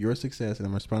your success and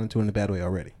I'm responding to it in a bad way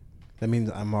already. That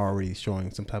means I'm already showing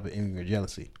some type of envy or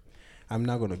jealousy. I'm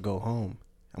not going to go home.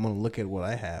 I'm going to look at what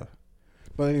I have.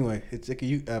 But anyway, it's like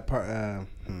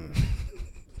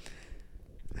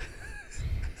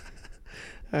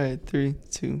All right, 3,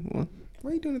 2, 1.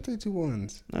 Why are you doing the 3, 2,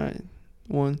 1s? All right,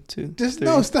 1, 2. Just 3.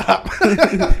 No, stop.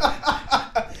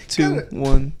 2,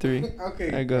 1, 3.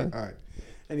 Okay. I go. All right.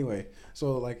 Anyway,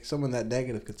 so like someone that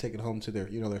negative could take it home to their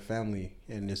their family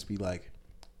and just be like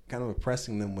kind of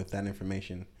oppressing them with that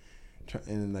information,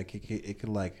 and like it could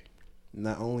like.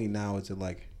 Not only now is it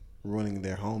like ruining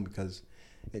their home, because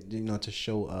it to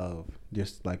show of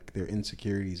just like their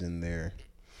insecurities and their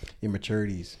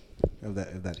immaturities of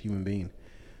that human being,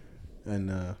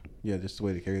 and just the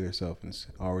way they carry themselves, and it's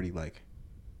already like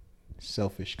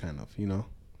selfish kind of,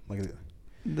 like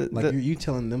you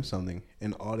telling them something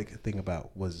and all they could think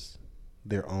about was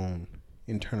their own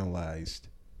internalized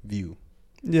view.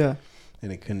 Yeah.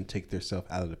 And they couldn't take themselves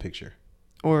out of the picture.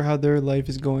 Or how their life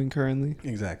is going currently.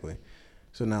 Exactly.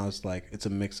 So now it's like it's a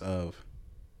mix of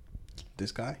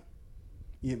this guy,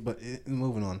 but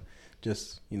moving on.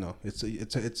 Just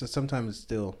it's sometimes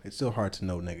it's still hard to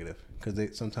know negative,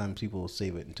 because sometimes people will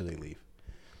save it until they leave.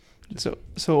 So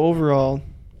overall,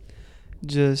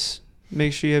 just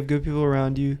make sure you have good people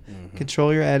around you. Mm-hmm.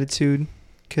 Control your attitude,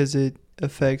 because it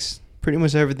affects pretty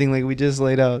much everything, like we just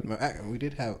laid out. We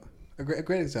did have a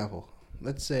great example.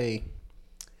 Let's say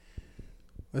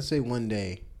one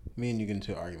day me and you get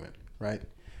into an argument. Right,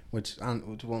 which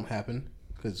won't happen,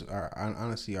 because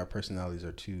honestly our personalities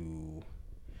are too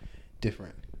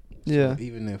different. So yeah.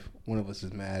 Even if one of us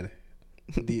is mad,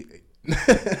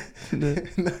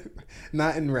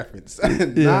 not in reference.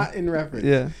 Not in reference.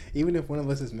 Yeah. Even if one of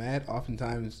us is mad,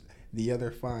 oftentimes the other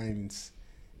finds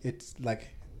it's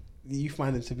like you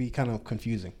find it to be kind of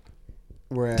confusing.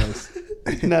 Whereas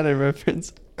not in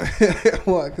reference.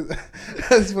 Well, because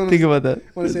I just want to think about that. I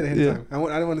want to say it ahead of time.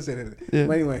 I don't want to say it. Yeah.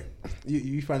 But anyway,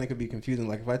 you find it could be confusing.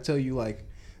 Like if I tell you like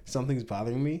something's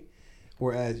bothering me,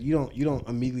 Whereas you don't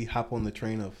immediately hop on the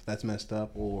train of that's messed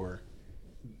up or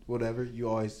whatever. You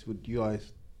always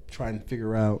try and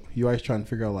figure out. You always try and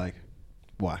figure out like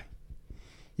why.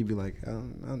 You'd be like,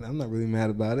 I'm not really mad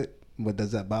about it, but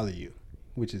does that bother you?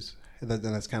 Which is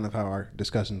that's kind of how our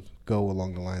discussions go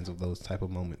along the lines of those type of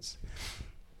moments.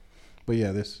 But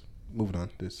yeah, moving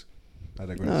on. I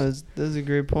digress. No, that's a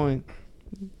great point.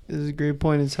 It's a great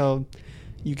point. It's how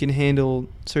you can handle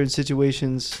certain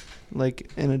situations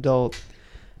like an adult.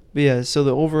 But yeah, so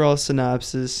the overall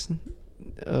synopsis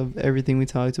of everything we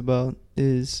talked about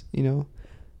is,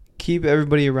 keep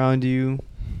everybody around you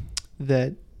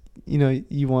that,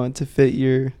 you want to fit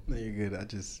your No, you're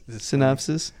good. It's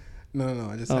synopsis. Funny. No.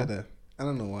 I just had I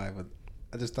don't know why, but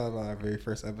I just thought about our very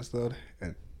first episode,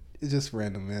 and it's just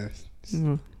random,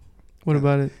 man. What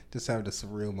about it? Just having a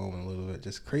surreal moment a little bit.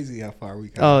 Just crazy how far we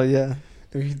got. Oh, yeah.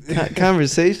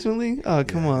 Conversationally? Oh,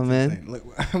 come on, man. Insane. Look,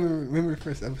 I remember the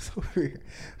first episode,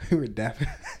 we were dapping.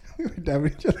 We were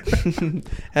dapping each other.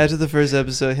 After the first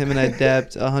episode, him and I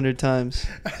dapped 100 times.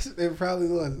 It probably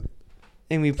was.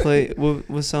 And we played,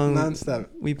 what song? Nonstop.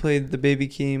 We played the Baby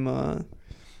Keem,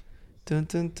 dun,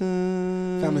 dun,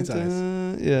 dun, Family dun,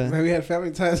 Ties. Yeah. Man, we had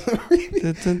Family Ties. Dun,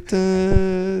 dun,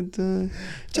 dun, dun.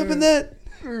 Jumping that.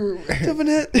 Jumping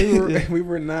that. We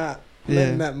were not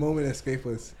letting that moment escape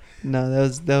us. No,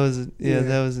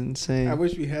 that was insane. I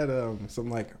wish we had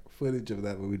some like footage of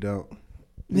that, but we don't.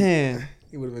 Man,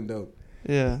 it would have been dope.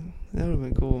 Yeah, that would have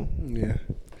been cool. Yeah.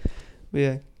 But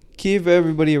yeah, keep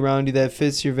everybody around you that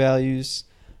fits your values.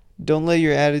 Don't let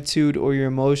your attitude or your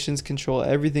emotions control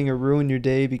everything or ruin your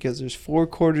day, because there's 4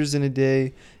 quarters in a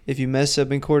day. If you mess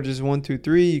up in quarters 1 through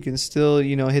 3, you can still,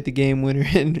 hit the game winner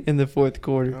in the 4th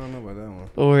quarter. I don't know about that one.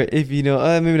 Or if maybe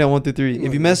not 1 through 3.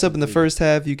 If you mess up in the first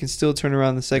half, you can still turn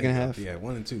around the second half. Yeah,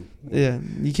 1 and 2. Yeah,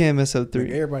 you can't mess up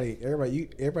 3. Like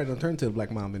everybody don't turn to a black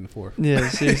mom in the 4th. Yeah,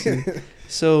 seriously.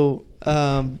 So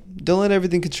don't let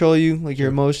everything control you, like your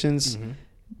emotions. Mm-hmm.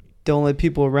 Don't let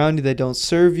people around you that don't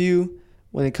serve you.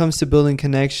 When it comes to building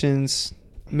connections,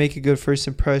 make a good first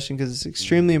impression, because it's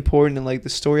extremely important. And like the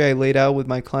story I laid out with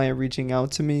my client reaching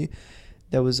out to me,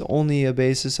 that was only a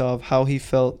basis of how he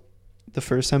felt the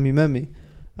first time he met me.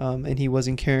 And he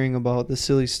wasn't caring about the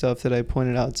silly stuff that I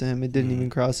pointed out to him. It didn't even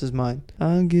cross his mind.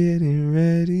 I'm getting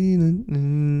ready.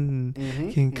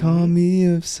 Can call me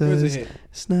obsessed.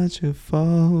 It's not your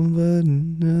fault, but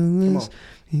no,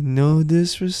 no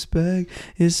disrespect.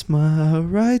 It's my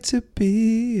right to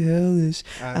be hellish.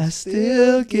 I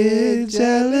still get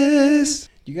jealous.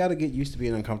 You got to get used to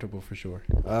being uncomfortable for sure.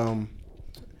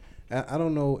 I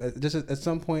don't know. Just at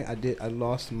some point, I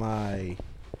lost my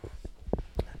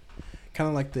kind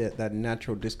of like that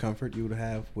natural discomfort you would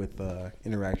have with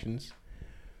interactions.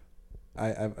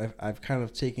 I've kind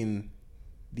of taken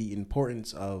the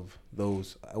importance of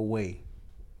those away,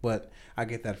 but I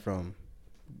get that from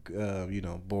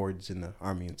boards in the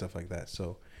Army and stuff like that.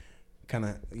 So kind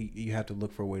of you have to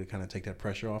look for a way to kind of take that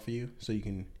pressure off of you, so you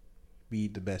can be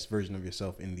the best version of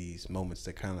yourself in these moments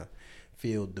that kind of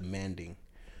feel demanding.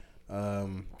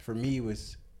 For me,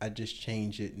 I just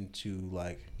changed it into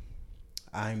like,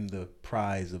 I'm the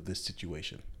prize of this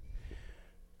situation.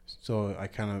 So I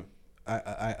kind of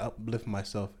I uplift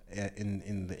myself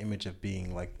in the image of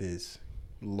being like this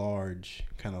large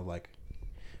kind of like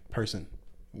person,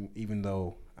 even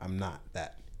though I'm not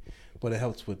that. But it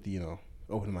helps with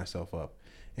opening myself up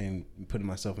and putting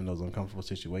myself in those uncomfortable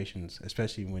situations,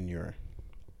 especially when you're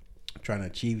trying to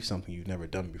achieve something you've never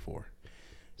done before.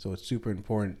 So it's super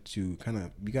important to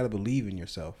you got to believe in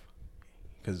yourself.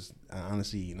 Because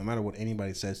honestly, no matter what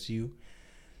anybody says to you,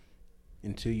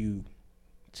 until you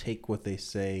take what they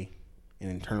say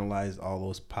and internalize all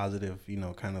those positive,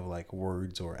 kind of like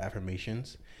words or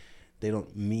affirmations, they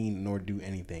don't mean nor do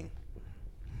anything.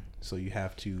 So you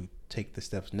have to take the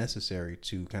steps necessary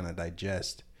to kind of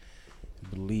digest,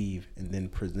 believe, and then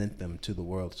present them to the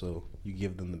world, so you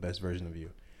give them the best version of you.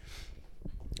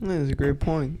 That's a great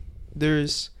point.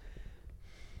 There's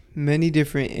many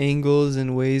different angles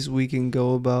and ways we can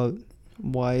go about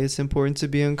why it's important to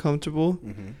be uncomfortable.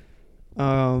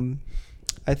 Mm-hmm.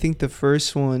 I think the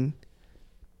first one,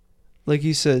 like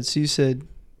you said,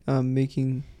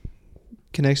 making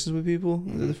connections with people.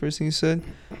 Mm-hmm. Is that the first thing you said?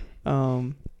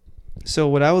 So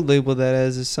what I would label that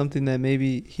as is something that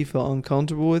maybe he felt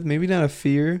uncomfortable with. Maybe not a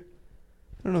fear.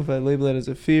 I don't know if I label that as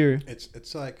a fear.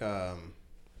 It's like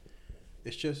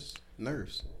it's just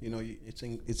nerves.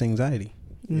 It's anxiety.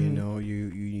 Mm-hmm.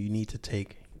 You need to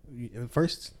take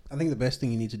first. I think the best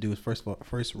thing you need to do is first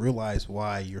realize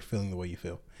why you're feeling the way you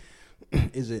feel.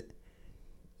 Is it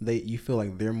that you feel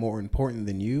like they're more important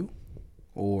than you,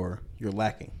 or you're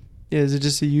lacking? Yeah, is it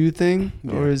just a you thing,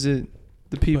 or is it?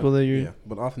 the people that you're. Yeah,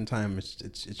 but oftentimes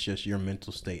it's just your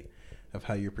mental state of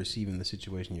how you're perceiving the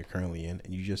situation you're currently in,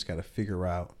 and you just got to figure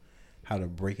out how to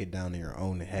break it down in your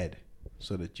own head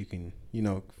so that you can,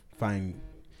 find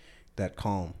that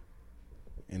calm,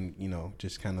 and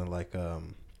just kind of like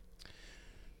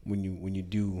when you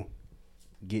do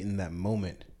get in that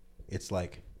moment, it's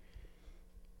like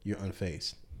you're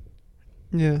unfazed.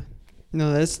 Yeah.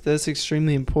 No, that's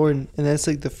extremely important, and that's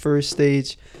like the first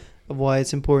stage of why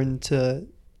it's important to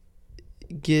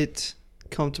get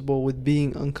comfortable with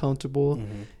being uncomfortable,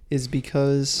 is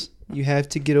because you have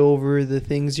to get over the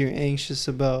things you're anxious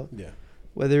about. Yeah.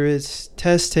 Whether it's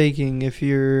test taking if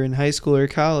you're in high school or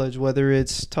college, whether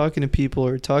it's talking to people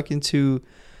or talking to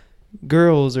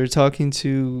girls or talking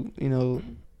to,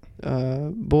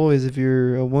 boys if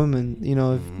you're a woman,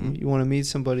 if you want to meet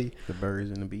somebody. The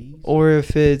birds and the bees. Or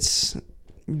if it's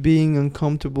being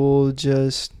uncomfortable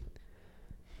just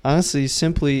honestly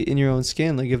simply in your own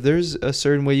skin. Like if there's a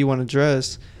certain way you want to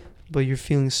dress, but you're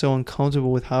feeling so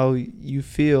uncomfortable with how you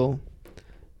feel,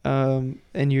 and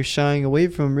you're shying away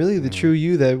from really the true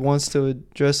you that wants to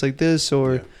dress like this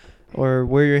or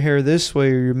wear your hair this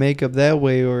way or your makeup that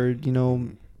way or,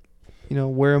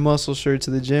 wear a muscle shirt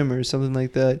to the gym or something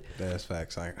like that. That's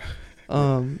facts.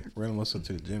 Wearing a muscle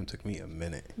to the gym took me a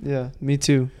minute. Yeah, me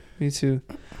too.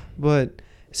 But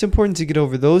it's important to get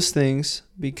over those things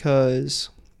because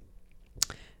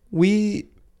I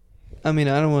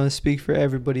don't want to speak for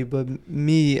everybody, but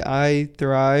I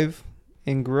thrive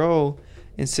and grow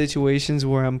in situations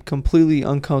where I'm completely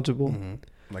uncomfortable.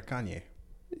 Like Kanye.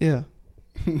 Yeah.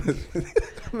 I'm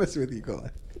messing with you,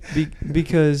 Colin.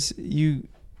 Because you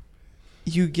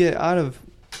get out of...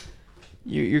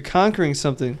 You're conquering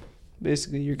something,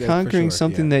 basically. You're conquering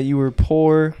something that you were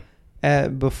poor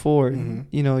at before.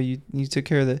 You took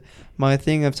care of that. My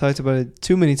thing, I've talked about it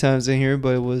too many times in here,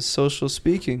 but it was social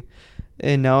speaking.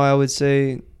 And now I would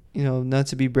say, not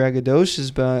to be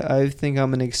braggadocious, but I think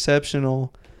I'm an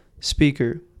exceptional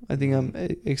speaker. I think I'm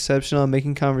exceptional at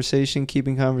making conversation,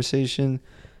 keeping conversation,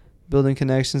 building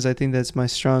connections. I think that's my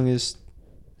strongest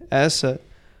asset.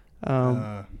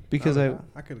 Because I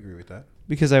could agree with that.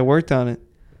 Because I worked on it.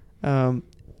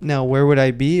 Now, where would I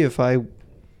be if I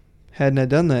hadn't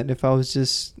done that? If I was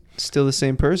just still the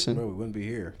same person? Bro, we wouldn't be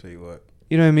here, tell you what.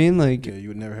 You know what I mean? Like, yeah, you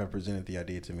would never have presented the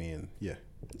idea to me, and yeah.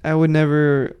 I would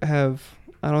never have...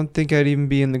 I don't think I'd even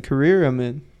be in the career I'm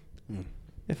in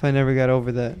if I never got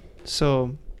over that.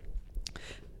 So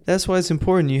that's why it's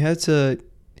important. You have to...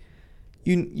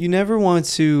 You never want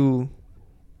to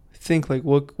think like,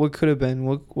 what could have been?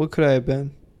 What could I have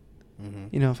been?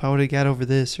 If I would have got over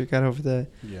this or got over that.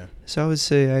 Yeah. So I would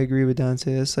say I agree with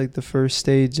Dante. That's like the first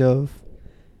stage of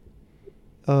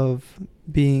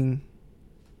being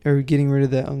or getting rid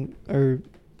of that or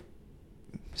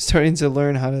starting to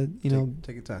learn how to,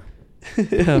 take your time.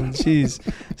 Jeez,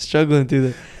 struggling through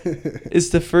that. It's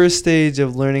the first stage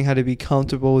of learning how to be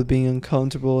comfortable with being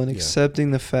uncomfortable and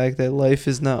accepting the fact that life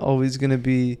is not always going to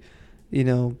be,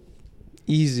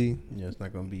 easy. Yeah, it's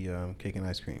not going to be cake and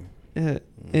ice cream. Yeah,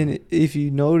 and if you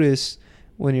notice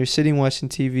when you're sitting watching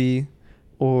TV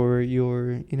or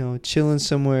you're, chilling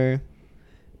somewhere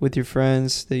with your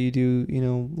friends that you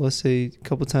do, let's say a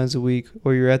couple times a week,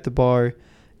 or you're at the bar,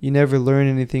 you never learn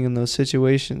anything in those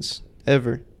situations,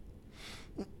 ever.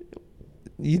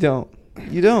 You don't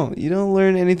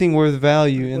learn anything worth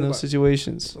value in those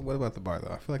situations. So what about the bar,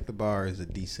 though? I feel like the bar is a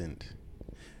decent...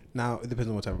 Now, it depends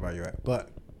on what type of bar you're at, but...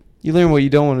 You learn what you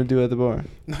don't want to do at the bar.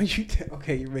 No,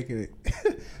 okay, you're making it...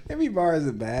 Every bar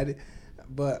isn't bad,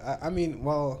 but,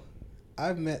 while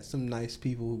I've met some nice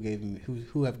people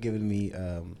who have given me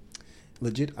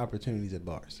legit opportunities at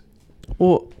bars.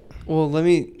 Well, let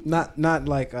me... Not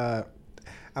like... I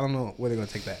don't know where they're going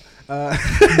to take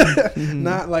that.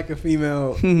 Not like a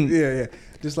female... yeah.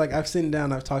 Just like I've sat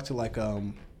down, I've talked to like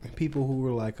people who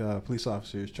were like police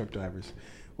officers, truck drivers,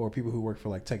 or people who work for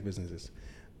like tech businesses.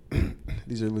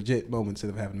 These are legit moments that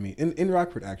have happened to me in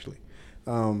Rockford, actually.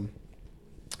 I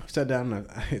sat down and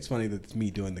it's funny that it's me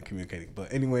doing the communicating,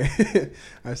 but anyway,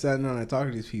 I sat down and I talked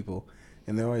to these people,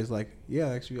 and they're always like, "Yeah,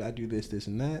 actually, I do this,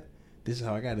 and that. This is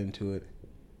how I got into it.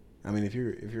 I mean, if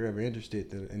you're ever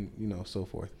interested, and so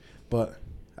forth." But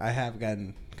I have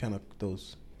gotten kind of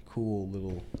those cool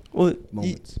little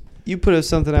moments. You put up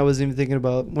something I wasn't even thinking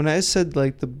about. When I said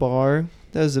like the bar,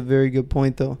 that was a very good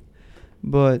point though.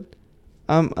 But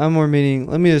I'm more meaning,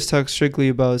 let me just talk strictly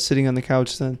about sitting on the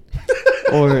couch then.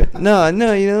 Or no,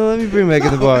 let me bring back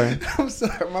in the bar. I'm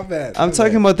sorry, my bad. I'm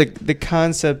talking about the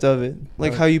concept of it.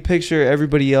 Like how you picture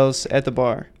everybody else at the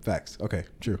bar. Facts. Okay,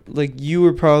 true. Like you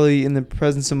were probably in the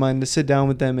presence of mind to sit down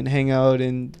with them and hang out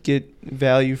and get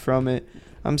value from it.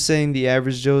 I'm saying the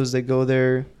average Joes that go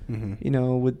there,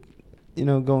 Mm-hmm. with,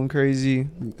 going crazy.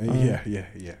 Yeah.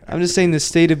 I'm just saying the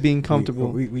state of being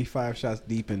comfortable. We 5 shots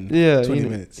deep in Yeah, 20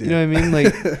 minutes. Yeah. You know what I mean?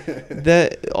 Like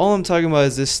that. All I'm talking about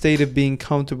is the state of being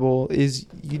comfortable. Is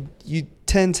you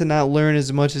tend to not learn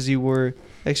as much as you were.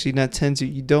 Actually, not tend to.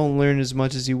 You don't learn as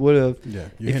much as you would have. Yeah,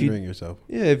 you're hindering yourself.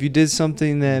 Yeah, if you did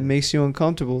something that makes you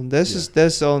uncomfortable. That's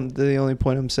the only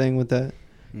point I'm saying with that.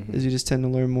 Mm-hmm. Is you just tend to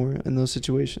learn more in those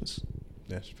situations.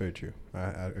 That's very true.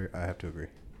 I have to agree.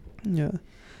 Yeah,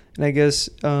 and I guess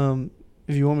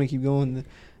if you want me to keep going,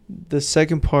 the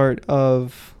second part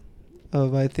of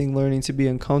I think learning to be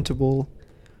uncomfortable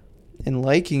and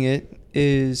liking it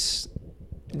is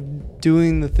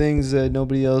doing the things that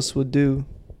nobody else would do.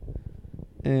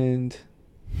 And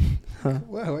Wow,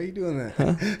 why are you doing that?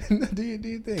 Huh? do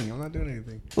your thing. I'm not doing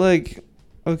anything. like,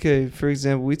 okay, for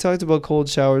example, we talked about cold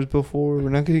showers before. We're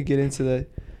not going to get into that,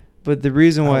 but the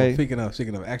reason why. Speaking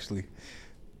of, actually,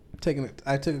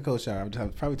 I took a cold shower.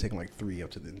 I've probably taken like 3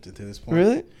 up to this point.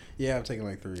 Really? Yeah, I've taken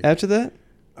like 3. After that?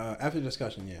 After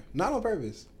discussion, yeah, not on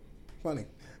purpose. Funny.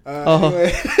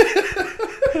 Anyway.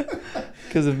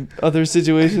 Because of other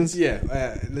situations. Yeah,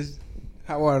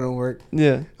 hot water don't work.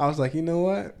 Yeah. I was like, you know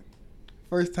what?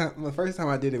 The first time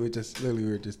I did it, we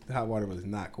were hot water was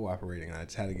not cooperating. I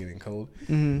just had to get in cold,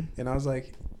 Mm-hmm. and I was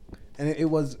like, and it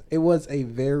was a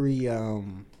very how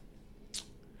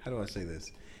do I say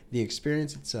this? The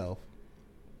experience itself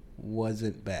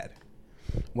wasn't bad.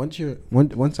 Once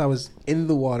I was in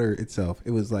the water itself,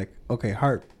 it was like, okay,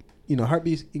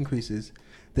 heartbeat increases,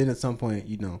 then at some point,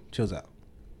 chills out.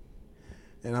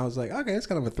 And I was like, okay, it's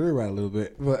kind of a thrill ride a little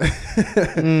bit, but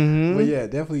Mm-hmm. but yeah,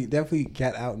 definitely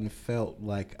got out and felt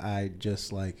like I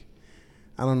just I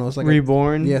don't know, it's like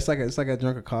reborn. it's like I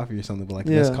drank a coffee or something, but like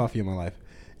Yeah. best coffee in my life,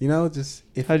 just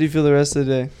if How do you feel the rest of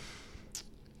the day?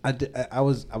 I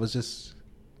was just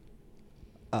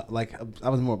I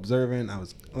was more observant. I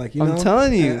was like, I'm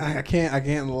telling you. I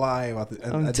can't lie about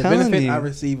the I'm the telling benefit you. I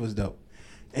received was dope,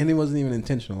 and it wasn't even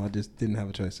intentional. I just didn't have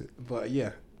a choice. But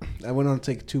yeah, I went on to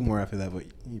take 2 more after that. But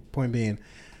point being,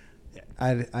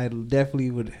 I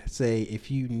definitely would say if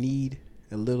you need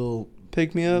a little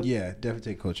Pick me up. yeah,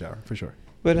 definitely take a cold shower for sure.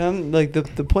 But I'm like the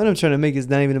point I'm trying to make is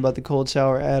not even about the cold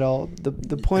shower at all.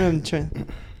 The point I'm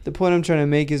trying to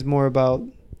make is more about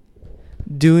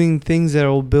doing things that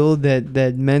will build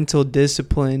that mental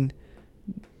discipline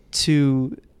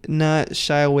to not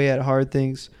shy away at hard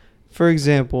things. For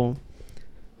example,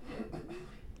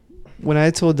 when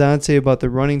I told Dante about the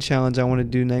running challenge I want to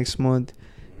do next month,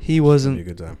 he It'll wasn't be a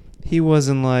good time. he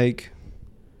wasn't like,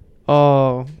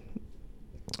 oh,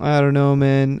 I don't know,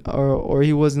 man, or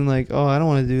he wasn't like, oh, I don't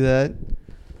want to do that,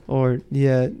 or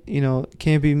yeah,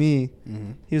 can't be me.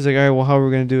 Mm-hmm. He was like, all right, well, how are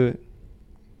we gonna do it?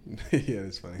 Yeah,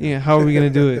 that's funny. Yeah, how are we gonna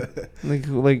do it?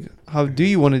 Like, how do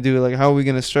you want to do it? Like, how are we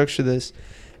gonna structure this?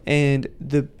 And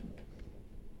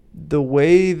the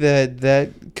way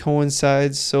that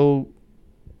coincides so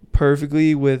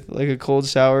perfectly with like a cold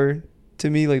shower to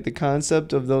me, like the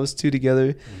concept of those two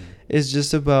together is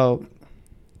just about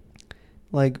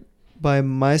like by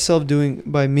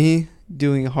me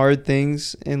doing hard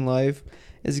things in life,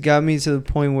 it's got me to the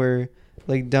point where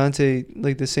like Dante,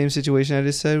 like the same situation I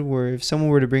just said, where if someone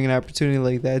were to bring an opportunity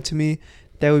like that to me,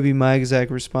 that would be my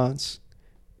exact response.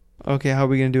 Okay, how are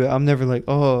we gonna do it? I'm never like,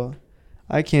 oh,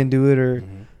 I can't do it,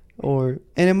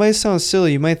 and it might sound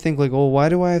silly. You might think like, oh, why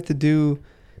do I have to do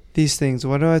these things?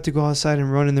 Why do I have to go outside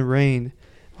and run in the rain?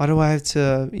 Why do I have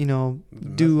to,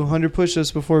 do 100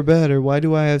 push-ups before bed? Or why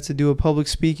do I have to do a public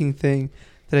speaking thing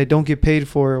that I don't get paid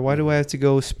for? Or why do I have to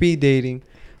go speed dating?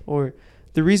 Or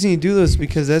the reason you do this is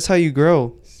because that's how you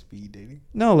grow. Speed dating?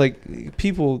 No, like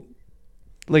people,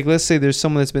 like let's say there's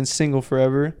someone that's been single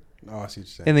forever. Oh, I see what you're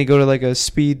saying. And they go to like a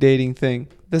speed dating thing.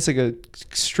 That's like a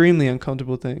extremely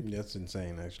uncomfortable thing. That's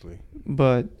insane, actually.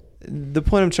 But the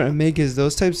point I'm trying to make is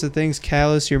those types of things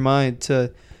callous your mind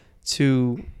to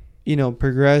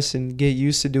progress and get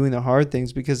used to doing the hard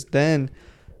things, because then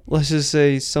let's just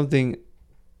say something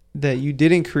that you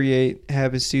didn't create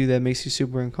happens to you that makes you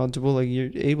super uncomfortable. Like you're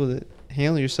able to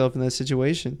handle yourself in that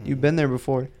situation. Mm-hmm. You've been there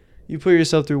before. You put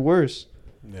yourself through worse.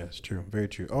 Yeah, it's true. Very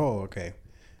true. Oh, okay.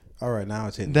 All right, now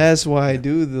it's hitting. That's why I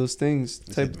do those things,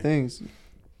 It's type of hitting me. things.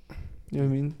 You know what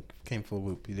I mean? Came full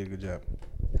loop. You did a good job.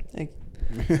 Thank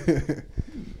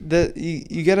That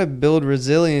you gotta build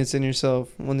resilience in yourself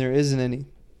when there isn't any,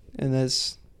 and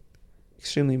that's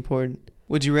extremely important.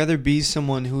 Would you rather be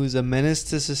someone who is a menace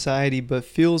to society but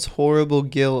feels horrible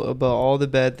guilt about all the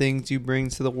bad things you bring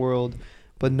to the world,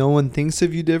 but no one thinks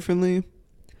of you differently?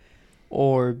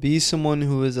 or be someone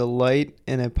who is a light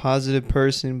and a positive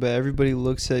person, but everybody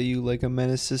looks at you like a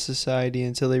menace to society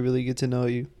until they really get to know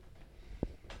you?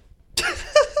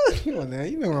 Come on now,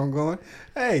 you know where I'm going.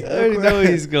 Hey, I already know where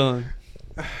he's going.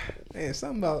 Man,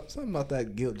 something about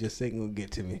that guilt just ain't gonna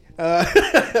get to me.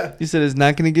 You said it's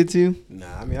not gonna get to you?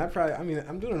 Nah, I mean,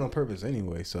 I'm doing it on purpose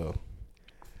anyway, so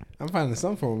I'm finding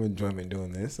some form of enjoyment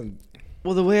doing this.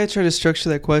 Well, the way I tried to structure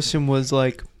that question was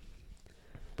like,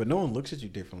 but no one looks at you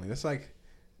differently. That's like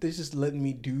they're just letting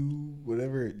me do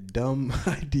whatever dumb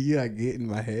idea I get in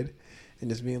my head, and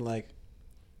just being like,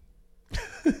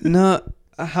 no.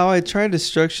 How I tried to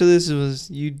structure this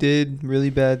was you did really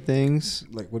bad things.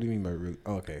 Like, what do you mean by rude?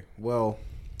 Oh, okay, well,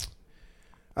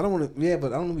 I don't want to. Yeah,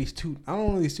 but I don't want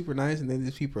to be super nice, and then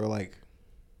these people are like,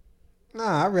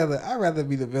 nah, I'd rather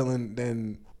be the villain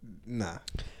than nah.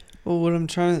 Well, what I'm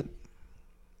trying to,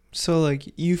 so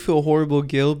like you feel horrible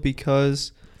guilt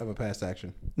because Of a past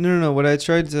action. No. What I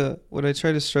tried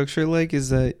to structure like is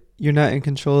that you're not in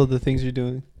control of the things you're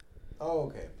doing. Oh,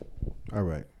 okay. All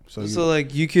right. So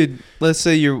like you could, let's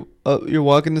say you're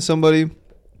walking to somebody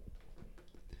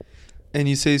and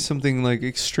you say something like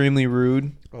extremely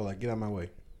rude. Oh, like get out of my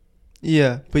way.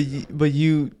 Yeah, but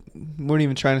you weren't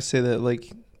even trying to say that.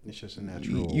 Like It's just a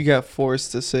natural. you got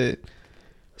forced to say it.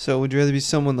 So would you rather be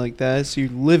someone like that? So you're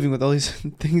living with all these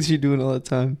things you're doing all the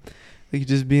time, like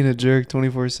just being a jerk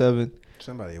 24/7.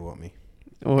 Somebody want me.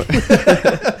 Or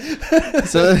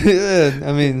so yeah,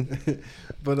 I mean,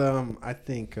 but I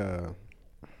think what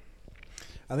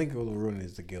will ruin it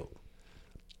is the guilt.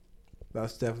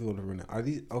 That's definitely what will ruin it. Are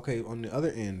these okay? On the other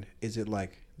end, is it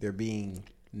like they're being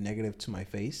negative to my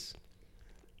face?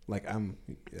 Like you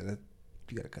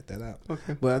gotta cut that out.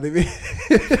 Okay. But are they being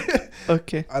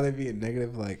okay? Are they being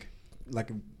negative, like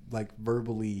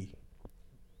verbally,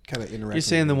 kind of interacting? You're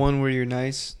saying the one where you're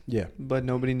nice, yeah, but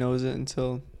nobody knows it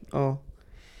until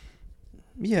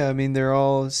yeah. I mean, they're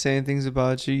all saying things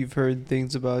about you. You've heard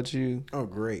things about you. Oh,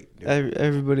 great.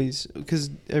 Everybody's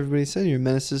because everybody said you're a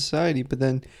menace to society, but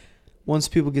then once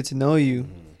people get to know you,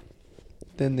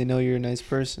 then they know you're a nice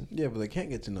person. Yeah, but they can't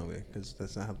get to know me because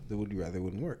that's not how they would rather it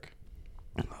wouldn't work.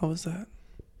 How was that?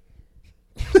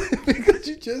 Because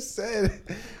you just said.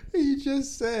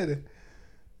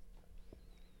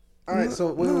 All right,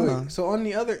 so wait. So on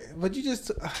the other,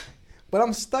 but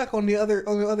I'm stuck on the other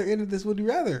end of this. Would you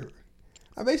rather?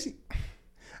 I basically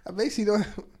don't.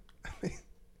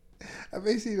 I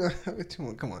basically don't have a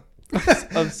choice. Come on.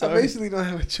 I'm sorry. I basically don't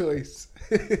have a choice.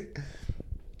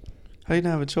 How you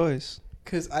not have a choice?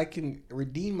 Because I can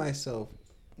redeem myself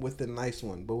with the nice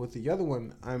one, but with the other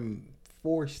one, I'm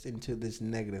forced into this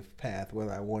negative path,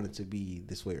 whether I want it to be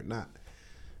this way or not.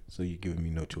 So you're giving me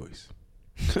no choice.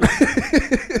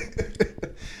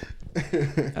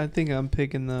 I think I'm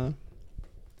picking the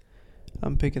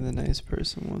nice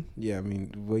person one. Yeah, I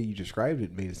mean, the way you described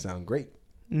it made it sound great.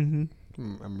 Mm-hmm.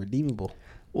 I'm redeemable.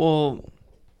 Well,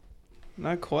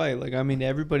 not quite. Like, I mean,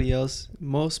 everybody else,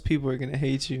 most people are going to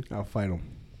hate you. I'll fight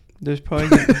them. There's probably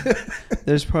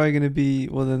going to be,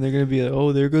 well, then they're going to be like,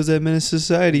 oh, there goes that menace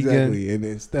society exactly. again. And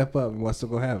then step up and what's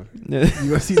going to happen? Yeah. You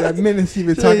going to see that menace you've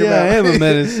been talking about? I am a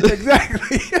menace.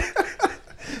 Exactly.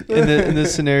 In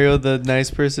this scenario, the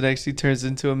nice person actually turns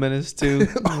into a menace too.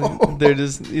 They're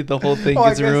just, the whole thing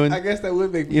gets ruined. I guess that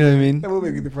would make you know what I mean? That would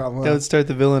make it the problem. Huh? That would start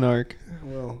the villain arc.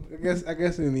 Well, I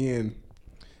guess in the end,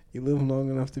 you live long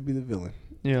enough to be the villain.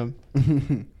 Yeah.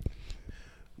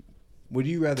 Would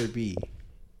you rather be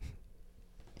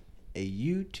a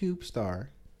YouTube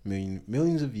star,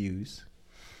 millions of views,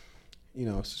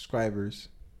 subscribers,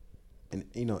 and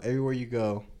everywhere you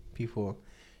go, people,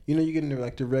 you get into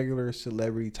like the regular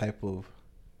celebrity type of,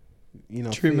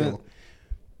 treatment, feel,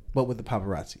 but with the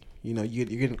paparazzi, you're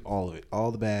getting all of it,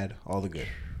 all the bad, all the good.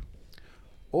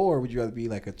 Or would you rather be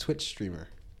like a Twitch streamer,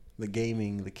 the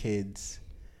gaming, the kids,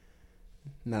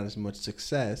 not as much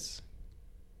success,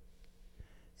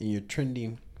 and you're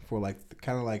trending for like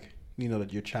kind of like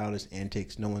that your childish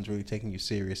antics, no one's really taking you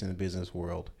serious in the business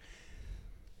world.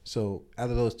 So out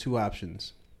of those two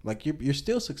options, like you're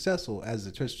still successful as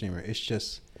a Twitch streamer. It's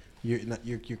just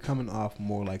you're coming off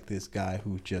more like this guy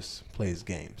who just plays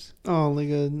games. Oh, like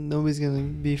nobody's gonna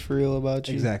be for real about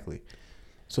you. Exactly.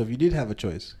 So if you did have a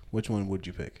choice, which one would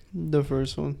you pick? The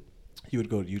first one. You would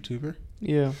go to YouTuber?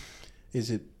 Yeah. Is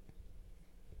it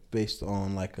based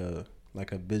on like a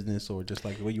business or just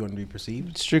like the way you want to be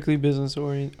perceived? Strictly business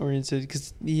oriented,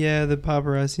 because the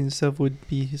paparazzi and stuff would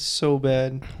be so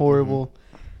bad, horrible.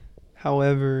 Mm-hmm.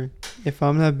 However, if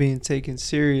I'm not being taken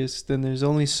serious, then there's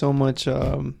only so much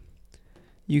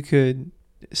you could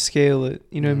scale it.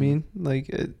 You know what I mean? Like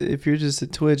if you're just a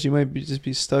Twitch, you might just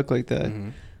be stuck like that. Mm-hmm.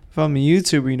 if I'm a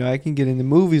YouTuber, I can get into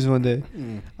movies one day.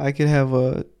 I could have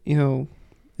an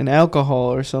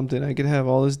alcohol or something. I could have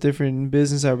all these different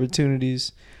business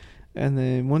opportunities, and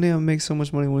then one day I'll make so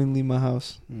much money I won't even leave my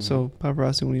house. So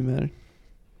paparazzi won't even matter.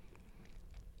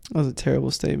 That was a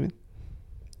terrible statement.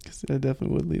 'Cause I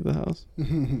definitely would leave the house.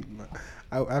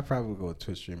 I probably would go with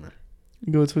Twitch streamer.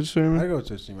 You go with Twitch streamer? I go with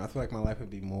Twitch streamer. I feel like my life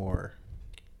would be more.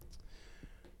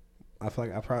 I feel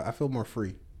like I feel more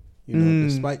free,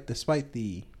 despite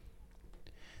the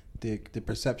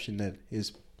perception that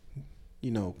is,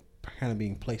 kind of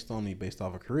being placed on me based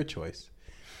off a career choice.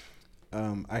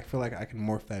 I feel like I can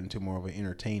morph that into more of an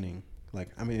entertaining. Like,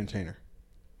 I'm an entertainer,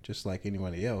 just like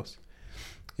anybody else.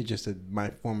 It's just that my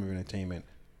form of entertainment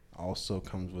also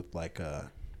comes with like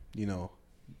a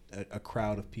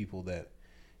crowd of people that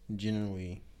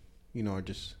generally, are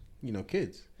just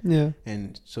kids. Yeah.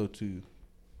 And so to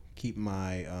keep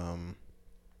my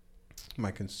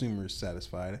my consumers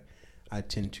satisfied, I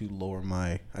tend to lower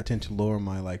my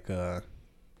like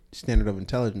standard of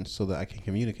intelligence so that I can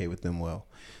communicate with them well.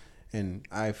 And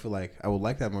I feel like I would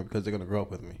like that more because they're gonna grow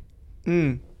up with me.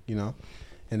 And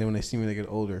then when they see me, they get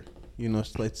older.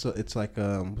 It's like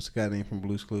what's the guy name from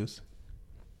Blue's Clues?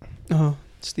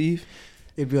 Steve.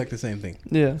 It'd be like the same thing.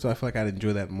 Yeah. So I feel like I'd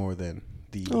enjoy that more than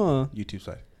the YouTube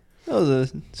side. That was a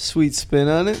sweet spin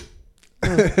on it.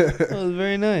 That was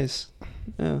very nice.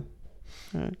 Yeah.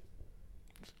 All right.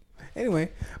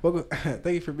 Anyway, welcome.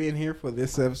 Thank you for being here for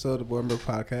this episode of Boy and Broke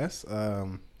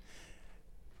Podcast.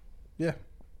 Yeah.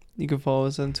 You can follow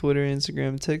us on Twitter,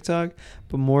 Instagram, TikTok,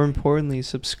 but more importantly,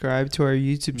 subscribe to our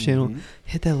YouTube channel.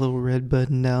 Hit that little red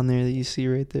button down there that you see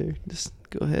right there. Just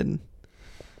go ahead and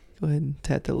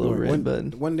tap that little red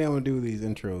button. One day I'm gonna do these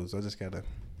intros. I just gotta.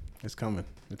 It's coming.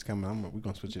 It's coming. We're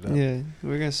gonna switch it up. Yeah,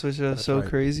 we're gonna switch it up. That's so right.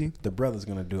 Crazy. The brother's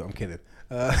gonna do it. I'm kidding.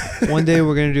 One day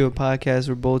we're gonna do a podcast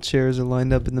where both chairs are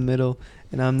lined up in the middle,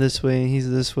 and I'm this way and he's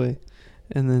this way,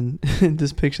 and then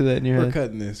just picture that in your head. We're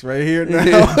cutting this right here now.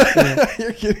 Yeah.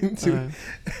 You're getting to.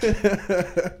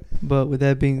 But with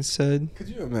that being said, could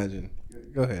you imagine?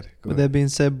 Go ahead. That being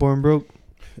said, Born Broke.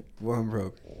 Born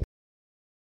Broke.